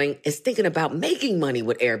not doing is thinking about making money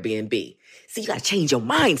with Airbnb. See, you got to change your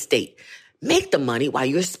mind state. Make the money while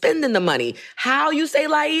you're spending the money. How, you say,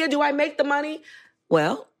 Laia, do I make the money?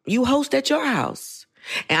 Well, you host at your house.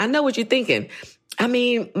 And I know what you're thinking. I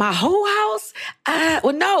mean, my whole house?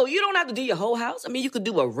 Well, no, you don't have to do your whole house. I mean, you could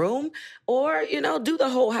do a room or, do the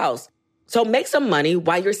whole house. So make some money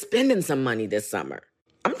while you're spending some money this summer.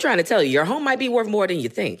 I'm trying to tell you, your home might be worth more than you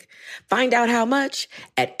think. Find out how much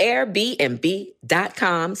at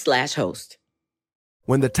airbnb.com/host.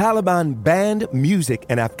 When the Taliban banned music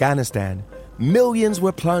in Afghanistan, millions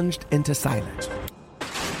were plunged into silence.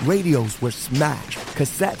 Radios were smashed,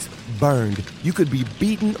 cassettes burned. You could be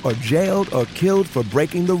beaten or jailed or killed for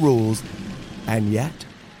breaking the rules. And yet,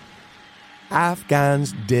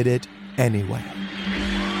 Afghans did it anyway.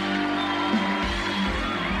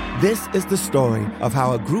 This is the story of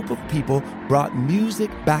how a group of people brought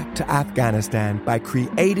music back to Afghanistan by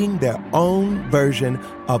creating their own version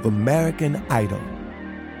of American Idol.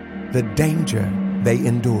 The danger they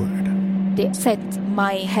endured. They said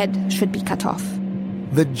my head should be cut off.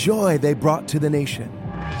 The joy they brought to the nation.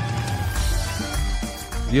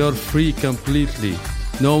 You're free completely.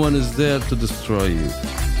 No one is there to destroy you.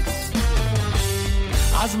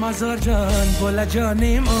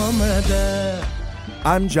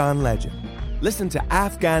 I'm John Legend. Listen to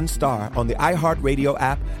Afghan Star on the iHeartRadio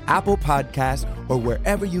app, Apple Podcasts, or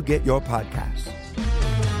wherever you get your podcasts.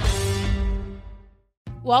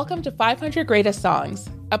 Welcome to 500 Greatest Songs,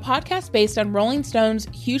 a podcast based on Rolling Stone's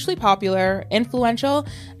hugely popular, influential,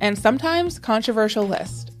 and sometimes controversial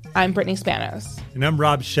list. I'm Brittany Spanos. And I'm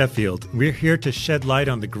Rob Sheffield. We're here to shed light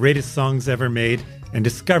on the greatest songs ever made and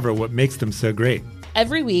discover what makes them so great.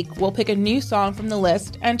 Every week, we'll pick a new song from the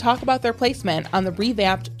list and talk about their placement on the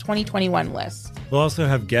revamped 2021 list. We'll also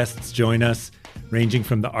have guests join us, ranging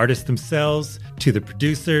from the artists themselves to the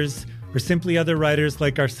producers, or simply other writers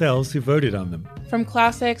like ourselves who voted on them. From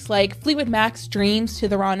classics like Fleetwood Mac's Dreams to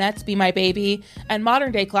the Ronettes' Be My Baby, and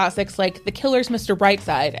modern-day classics like The Killers' Mr.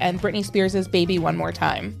 Brightside and Britney Spears' Baby One More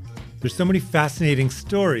Time. There's so many fascinating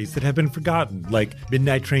stories that have been forgotten, like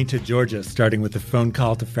Midnight Train to Georgia starting with a phone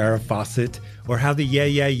call to Farrah Fawcett, or how the Yeah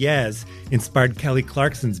Yeah Yeahs inspired Kelly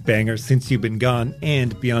Clarkson's banger Since You've Been Gone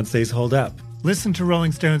and Beyoncé's Hold Up. Listen to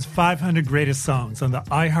Rolling Stone's 500 Greatest Songs on the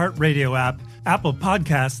iHeartRadio app, Apple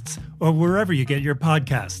Podcasts, or wherever you get your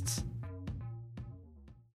podcasts.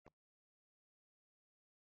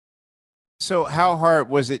 So how hard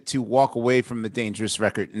was it to walk away from the Dangerous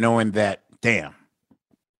record knowing that, damn,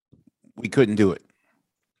 we couldn't do it?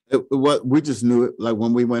 We just knew it. Like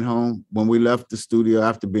when we went home, when we left the studio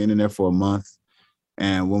after being in there for a month,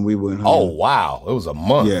 and when we went home. Oh, wow. It was a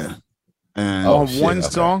month. Yeah. And on one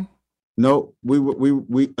song? No,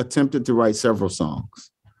 we attempted to write several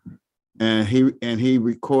songs. And he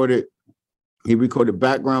recorded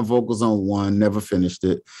background vocals on one, never finished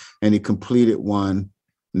it, and he completed one,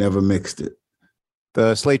 never mixed it.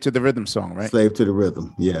 The Slave to the Rhythm song, right? Slave to the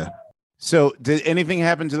Rhythm, yeah. So did anything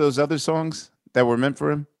happen to those other songs that were meant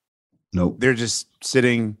for him? Nope. They're just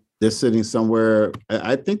sitting. They're sitting somewhere.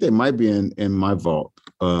 I think they might be in my vault.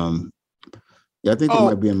 Yeah, I think they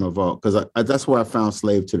might be in my vault because that's where I found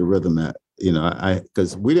Slave to the Rhythm at.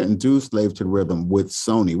 Because we didn't do Slave to the Rhythm with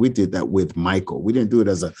Sony. We did that with Michael. We didn't do it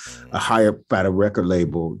as a higher at a record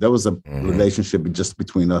label. There was a relationship just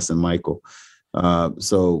between us and Michael.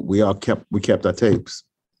 So we kept our tapes.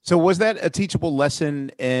 So was that a teachable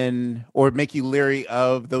lesson or make you leery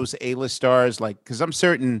of those A-list stars? Like, because I'm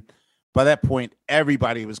certain by that point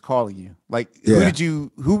everybody was calling you. Like,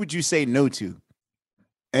 who would you say no to?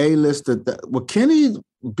 A-lister. Well, Kenny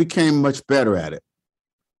became much better at it,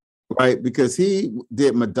 right? Because he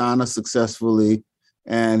did Madonna successfully,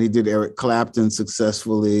 and he did Eric Clapton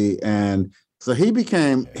successfully, and so he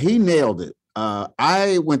nailed it.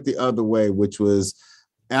 I went the other way, which was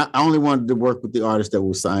I only wanted to work with the artists that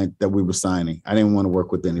we were signing. I didn't want to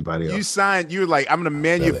work with anybody else. You were like, I'm going to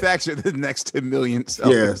manufacture the next 10 million.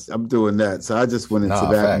 Yes, I'm doing that. So I just went into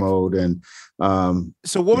that mode. And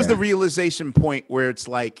so what was the realization point where it's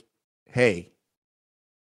like, hey,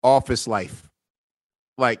 office life?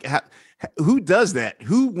 Like, who does that?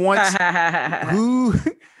 Who wants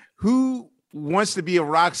to be a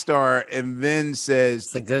rock star and then says,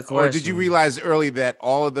 it's a good question. Or did you realize early that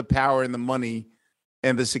all of the power and the money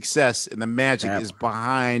and the success and the magic is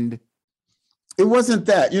behind? It wasn't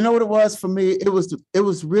that. You know what it was for me? It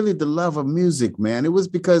was really the love of music, man. It was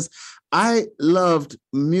because I loved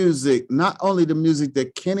music, not only the music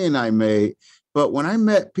that Kenny and I made, but when I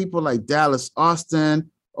met people like Dallas Austin,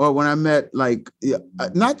 or when I met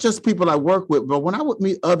not just people I work with, but when I would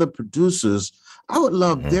meet other producers, I would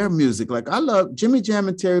love their music. Like I love Jimmy Jam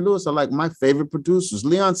and Terry Lewis are like my favorite producers.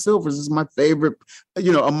 Leon Silvers is my favorite,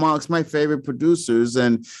 amongst my favorite producers.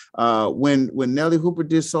 And when Nelly Hooper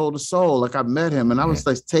did Soul to Soul, like I met him and I was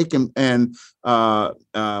like taking and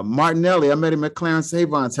Martinelli, I met him at Clarence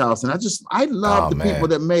Avon's house. And I love people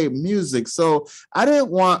that made music. So I didn't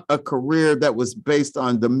want a career that was based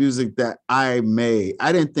on the music that I made.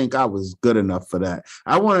 I didn't think I was good enough for that.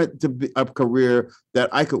 I wanted to be a career that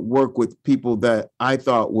I could work with people that I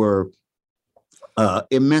thought were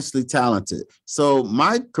immensely talented. So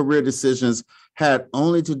my career decisions had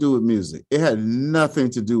only to do with music. It had nothing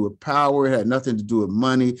to do with power. It had nothing to do with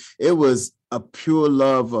money. It was a pure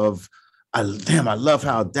love of, I love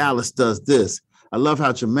how Dallas does this. I love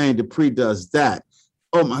how Jermaine Dupri does that.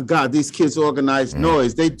 Oh my God, these kids organize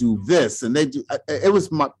noise. They do this and they do. It was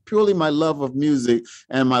purely my love of music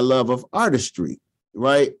and my love of artistry.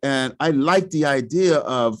 Right. And I liked the idea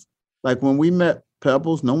of like when we met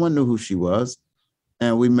Pebbles, no one knew who she was.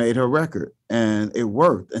 And we made her record and it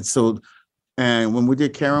worked. And when we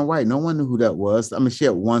did Karen White, no one knew who that was. I mean, she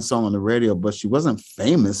had one song on the radio, but she wasn't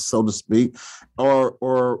famous, so to speak, or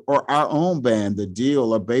our own band, The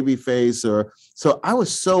Deal or Babyface. So I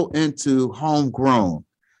was so into Homegrown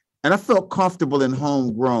and I felt comfortable in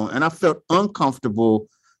Homegrown and I felt uncomfortable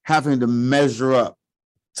having to measure up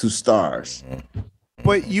to stars.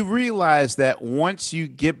 But you realize that once you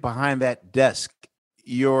get behind that desk,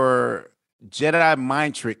 your Jedi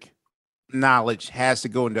mind trick knowledge has to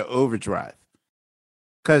go into overdrive.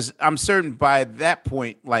 Because I'm certain by that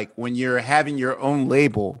point, like when you're having your own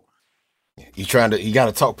label, you got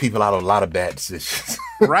to talk people out of a lot of bad decisions.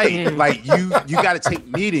 Right. Like you got to take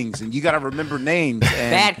meetings and you got to remember names.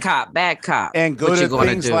 And, bad cop. And go to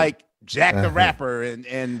things like Jack the Rapper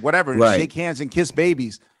and whatever, and shake hands and kiss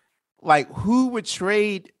babies. Like who would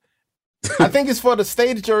trade? I think it's for the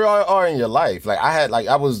stage that you are in your life. Like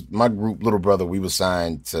I was my group Little Brother. We were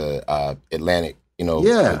signed to Atlantic,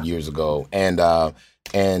 years ago, and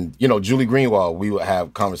Julie Greenwald. We would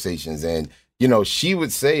have conversations, and she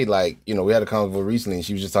would say like, we had a conversation recently, and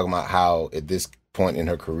she was just talking about how at this point in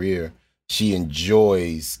her career, she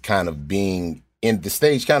enjoys kind of being in the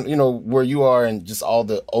stage, kind of where you are, and just all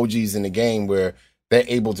the OGs in the game where they're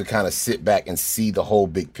able to kind of sit back and see the whole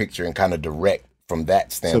big picture and kind of direct from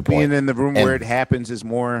that standpoint. So being in the room where it happens is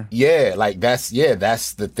more. Yeah, like that's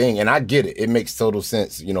the thing. And I get it. It makes total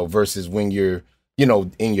sense, versus when you're,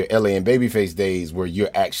 in your LA and Babyface days where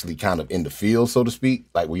you're actually kind of in the field, so to speak,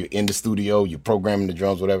 like where you're in the studio, you're programming the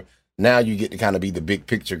drums, whatever. Now you get to kind of be the big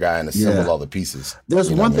picture guy and assemble all the pieces. There's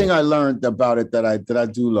one thing I learned about it that I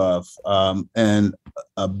do love, and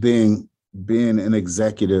being an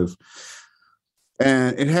executive.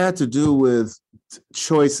 And it had to do with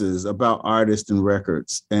choices about artists and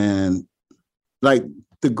records. And like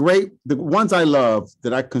the ones I love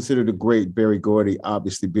that I consider the great, Berry Gordy,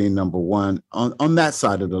 obviously being number one on that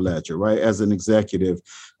side of the ledger, right? As an executive,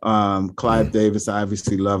 Clive Davis, I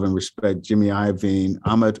obviously love and respect, Jimmy Iovine,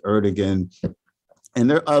 Ahmet Ertegun,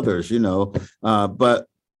 and there are others, but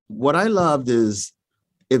what I loved is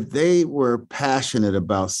if they were passionate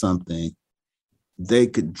about something, they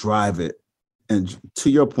could drive it. And to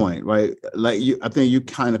your point, right? Like I think you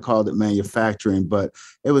kind of called it manufacturing, but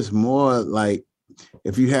it was more like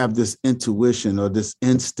if you have this intuition or this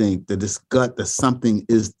instinct or this gut that something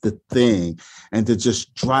is the thing and to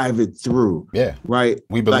just drive it through. Yeah. Right.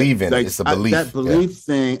 We believe in it. It's a belief. That belief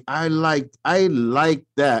thing. I like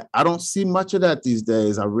that. I don't see much of that these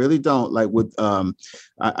days. I really don't. Like with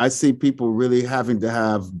I see people really having to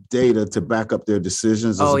have data to back up their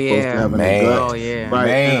decisions as opposed to having a gut. Oh yeah. Right.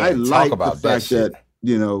 Man, and I like the fact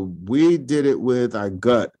we did it with our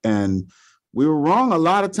gut, and we were wrong a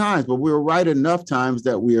lot of times, but we were right enough times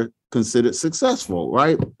that we are considered successful,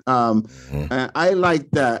 right? And I like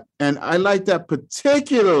that. And I like that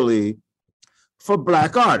particularly for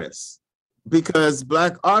Black artists, because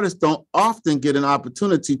Black artists don't often get an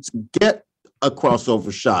opportunity to get a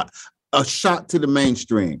crossover shot, a shot to the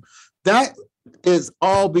mainstream. That is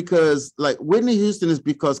all because, like, Whitney Houston is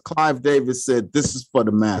because Clive Davis said, this is for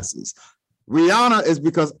the masses. Rihanna is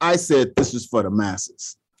because I said, this is for the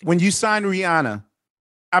masses. When you sign Rihanna,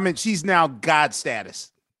 I mean, she's now God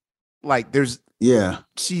status. Like,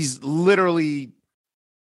 she's literally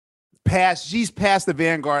she's past the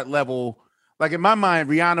Vanguard level. Like, in my mind,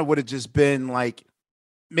 Rihanna would have just been like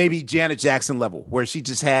maybe Janet Jackson level, where she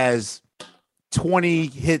just has 20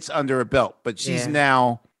 hits under her belt, but she's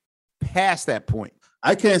now past that point.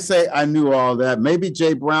 I can't say I knew all that. Maybe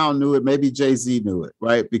Jay Brown knew it. Maybe Jay-Z knew it,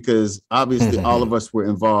 right? Because obviously all of us were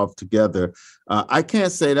involved together. I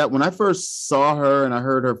can't say that. When I first saw her and I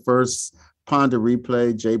heard her first Ponder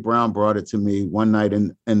replay, Jay Brown brought it to me one night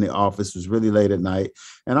in the office. It was really late at night.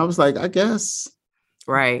 And I was like, I guess.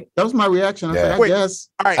 Right. That was my reaction. I was like, I guess.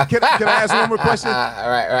 All right. Can I ask one more question? All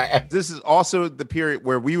right. This is also the period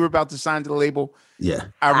where we were about to sign to the label. Yeah.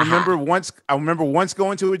 I remember once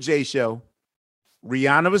going to a Jay show.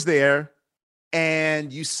 Rihanna was there,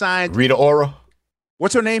 and you signed Rita Ora.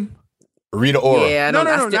 What's her name? Rita Ora. Yeah, no,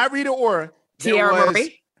 not Rita Ora. Tiara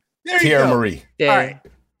Marie. Tiara Marie. Yeah. All right.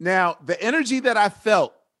 Now, the energy that I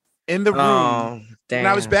felt in the room when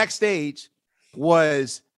I was backstage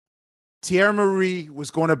was Tiara Marie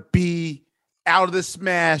was going to be out of the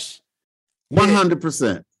smash.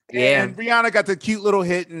 100%. Yeah. And Rihanna got the cute little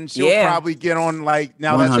hit, and she'll probably get on like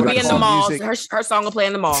now. 100%. That's what be in the malls. Music. Her song will play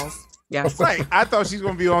in the malls. Yeah. Right. I thought she's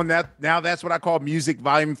going to be on that. Now that's what I call Music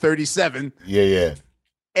Volume 37. Yeah.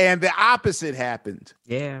 And the opposite happened.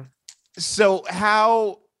 Yeah. So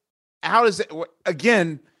how does it,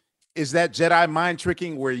 again, is that Jedi mind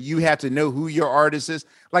tricking where you have to know who your artist is?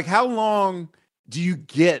 Like, how long do you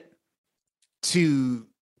get to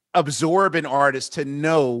absorb an artist to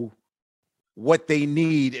know what they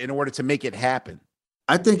need in order to make it happen?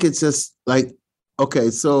 I think it's just like,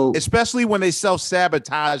 okay, so especially when they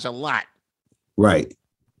self-sabotage a lot. Right.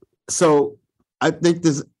 So I think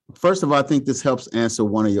first of all, I think this helps answer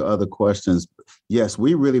one of your other questions. Yes,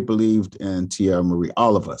 we really believed in Tiara Marie,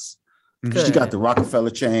 all of us. Good. She got the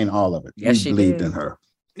Rockefeller chain, all of it. Yes, we believed in her.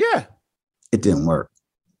 Yeah. It didn't work.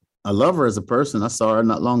 I love her as a person. I saw her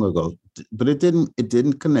not long ago, but it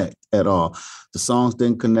didn't connect at all. The songs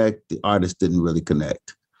didn't connect. The artist didn't really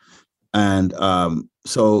connect. And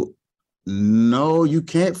so no, you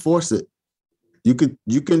can't force it. You can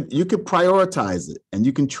prioritize it and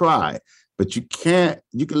you can try, but you can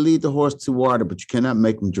lead the horse to water, but you cannot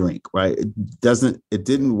make them drink, right? It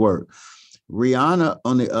didn't work. Rihanna,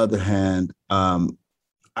 on the other hand,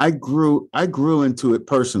 I grew into it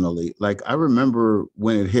personally. Like, I remember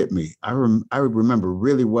when it hit me. I remember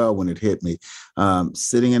really well when it hit me,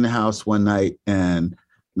 sitting in the house one night and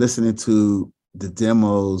listening to the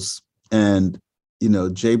demos, and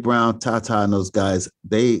Jay Brown, Tata, and those guys,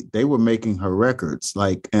 they were making her records,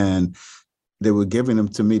 like, and they were giving them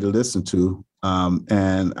to me to listen to.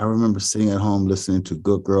 And I remember sitting at home listening to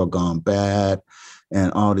Good Girl Gone Bad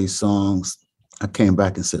and all these songs. I came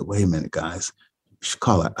back and said, wait a minute, guys, we should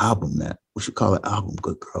call our album that. We should call it album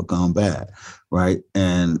Good Girl Gone Bad, right?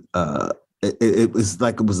 And it was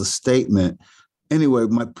like it was a statement. Anyway,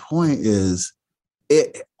 my point is,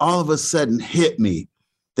 it all of a sudden hit me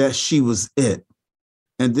that she was it.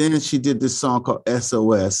 And then she did this song called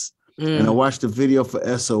SOS. And I watched the video for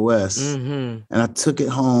SOS. And I took it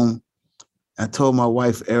home. I told my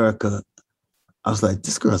wife, Erica, I was like,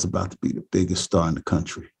 this girl's about to be the biggest star in the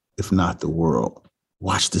country, if not the world.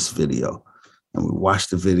 Watch this video. And we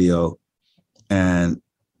watched the video. And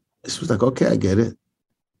she was like, okay, I get it.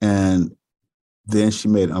 And then she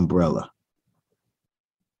made Umbrella.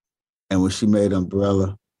 And when she made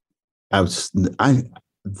Umbrella, do I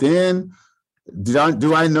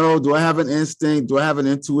know? Do I have an instinct? Do I have an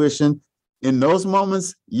intuition? In those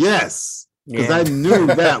moments, yes. Because I knew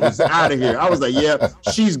that was out of here. I was like, yeah,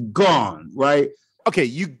 she's gone, right? Okay,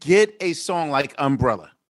 you get a song like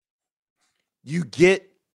Umbrella. You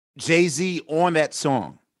get Jay-Z on that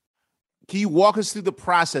song. Can you walk us through the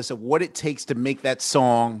process of what it takes to make that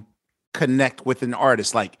song connect with an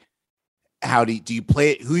artist? Like, how do you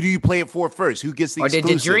play it? Who do you play it for first? Who gets the exclusive? Or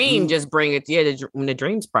did the dream just bring it? Yeah, when the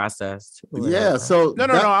dreams process. Yeah. So no.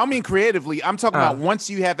 I mean creatively. I'm talking about once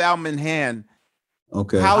you have the album in hand.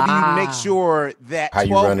 Okay. How do you make sure that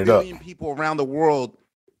 12 million people around the world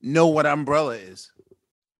know what Umbrella is?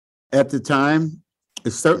 At the time,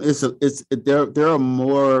 It's certain. There are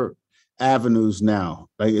more avenues now.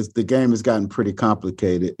 Like the game has gotten pretty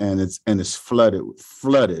complicated, and it's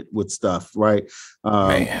flooded with stuff, right?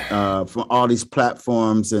 From all these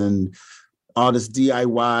platforms and all this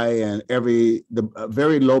DIY and a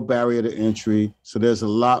very low barrier to entry. So there's a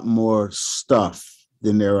lot more stuff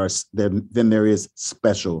than there is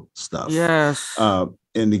special stuff. Yes.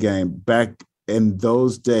 In the game. Back in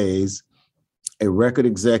those days, a record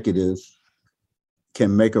executive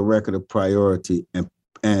can make a record a priority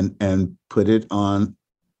and put it on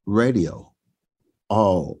radio,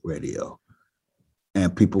 all radio,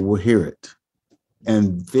 and people will hear it.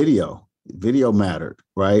 And video mattered,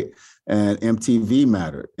 right? And MTV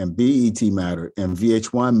mattered, and BET mattered, and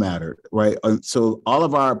VH1 mattered, right? And so all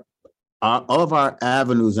of our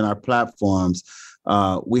avenues and our platforms,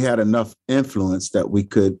 we had enough influence that we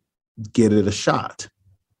could get it a shot.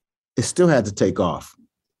 It still had to take off,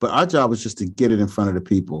 but our job was just to get it in front of the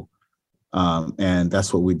people. And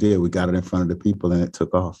that's what we did. We got it in front of the people and it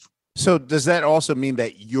took off. So does that also mean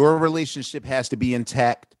that your relationship has to be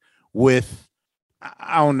intact with,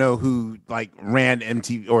 I don't know who like ran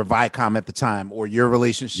MTV or Viacom at the time, or your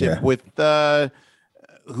relationship with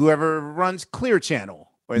whoever runs Clear Channel?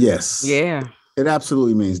 Yes. Yeah. It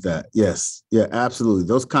absolutely means that. Yes. Yeah, absolutely.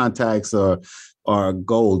 Those contacts are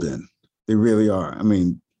golden. They really are. I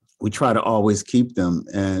mean, we try to always keep them.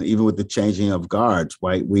 And even with the changing of guards,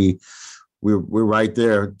 right? We're right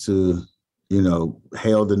there to,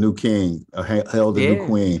 hail the new king, hail the new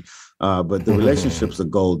queen. But the relationships are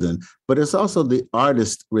golden. But it's also the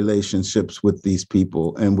artist relationships with these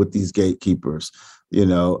people and with these gatekeepers.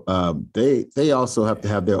 They also have to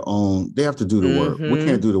have their own. They have to do the work. We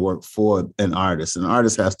can't do the work for an artist. An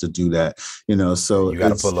artist has to do that. So you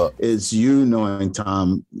got to pull up. It's knowing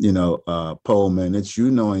Tom, Pullman. It's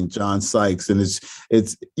knowing John Sykes, and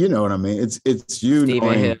it's you know what I mean. It's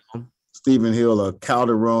knowing Stephen Hill or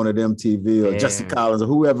Calderon at MTV or Jesse Collins or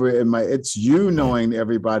whoever it might. It's knowing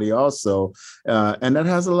everybody also, and that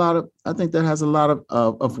has a lot of. I think that has a lot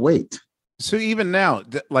of weight. So even now,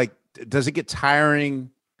 does it get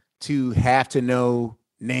tiring to have to know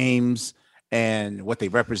names and what they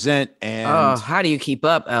represent? And how do you keep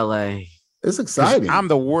up, LA? It's exciting. I'm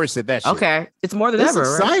the worst at that shit. Okay. It's more than ever.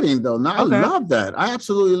 It's exciting though. Now, I love that. I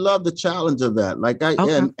absolutely love the challenge of that.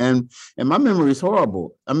 And my memory is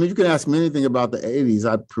horrible. I mean, you can ask me anything about the 80s.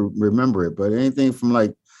 I remember it, but anything from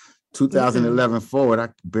like 2011 forward, I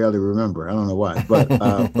barely remember. I don't know why, but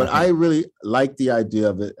I really like the idea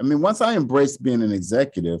of it. I mean, once I embraced being an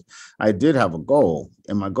executive, I did have a goal,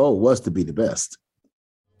 and my goal was to be the best.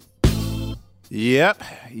 Yep,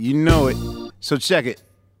 you know it. So check it.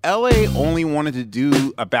 LA only wanted to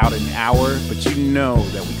do about an hour, but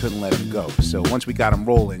that we couldn't let him go. So once we got him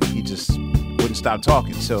rolling, he just wouldn't stop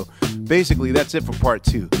talking. So basically, that's it for part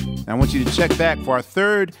 2. I want you to check back for our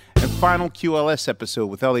third and final QLS episode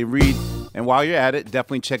with L.A. Reid. And while you're at it,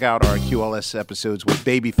 definitely check out our QLS episodes with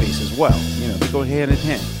Babyface as well. They go hand in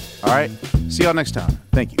hand. All right? See y'all next time.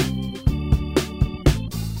 Thank you.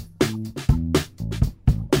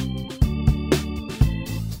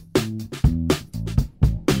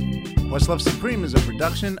 Questlove Supreme is a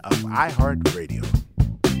production of iHeartRadio.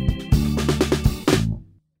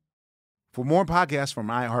 For more podcasts from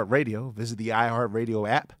iHeartRadio, visit the iHeartRadio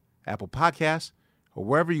app, Apple Podcasts, or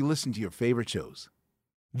wherever you listen to your favorite shows.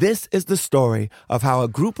 This is the story of how a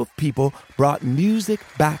group of people brought music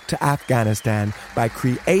back to Afghanistan by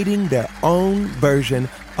creating their own version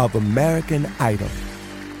of American Idol.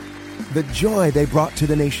 The joy they brought to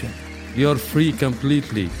the nation. You're free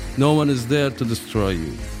completely. No one is there to destroy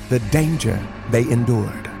you. The danger they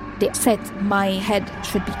endured. They said my head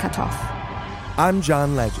should be cut off. I'm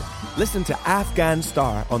John Legend. Listen to Afghan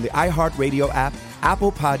Star on the iHeartRadio app,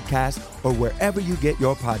 Apple Podcasts, or wherever you get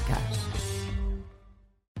your podcasts.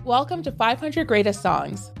 Welcome to 500 Greatest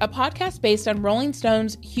Songs, a podcast based on Rolling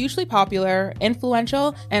Stone's hugely popular,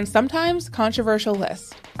 influential, and sometimes controversial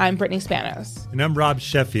list. I'm Brittany Spanos. And I'm Rob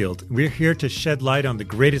Sheffield. We're here to shed light on the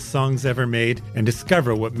greatest songs ever made and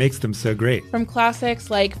discover what makes them so great. From classics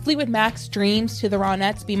like Fleetwood Mac's Dreams to the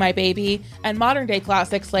Ronettes' Be My Baby, and modern-day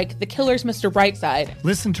classics like The Killers' Mr. Brightside.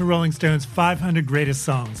 Listen to Rolling Stone's 500 Greatest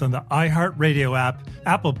Songs on the iHeartRadio app,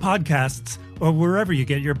 Apple Podcasts, or wherever you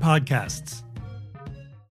get your podcasts.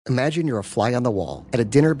 Imagine you're a fly on the wall at a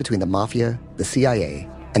dinner between the mafia, the CIA,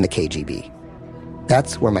 and the KGB.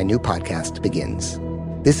 That's where my new podcast begins.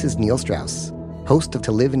 This is Neil Strauss, host of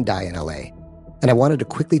To Live and Die in LA, and I wanted to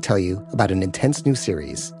quickly tell you about an intense new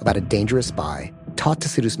series about a dangerous spy taught to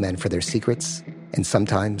seduce men for their secrets and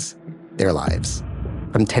sometimes their lives.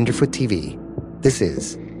 From Tenderfoot TV, this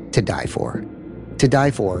is To Die For. To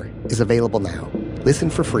Die For is available now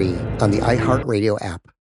Listen for free on the iHeartRadio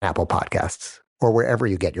app, Apple Podcasts, or wherever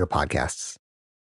you get your podcasts.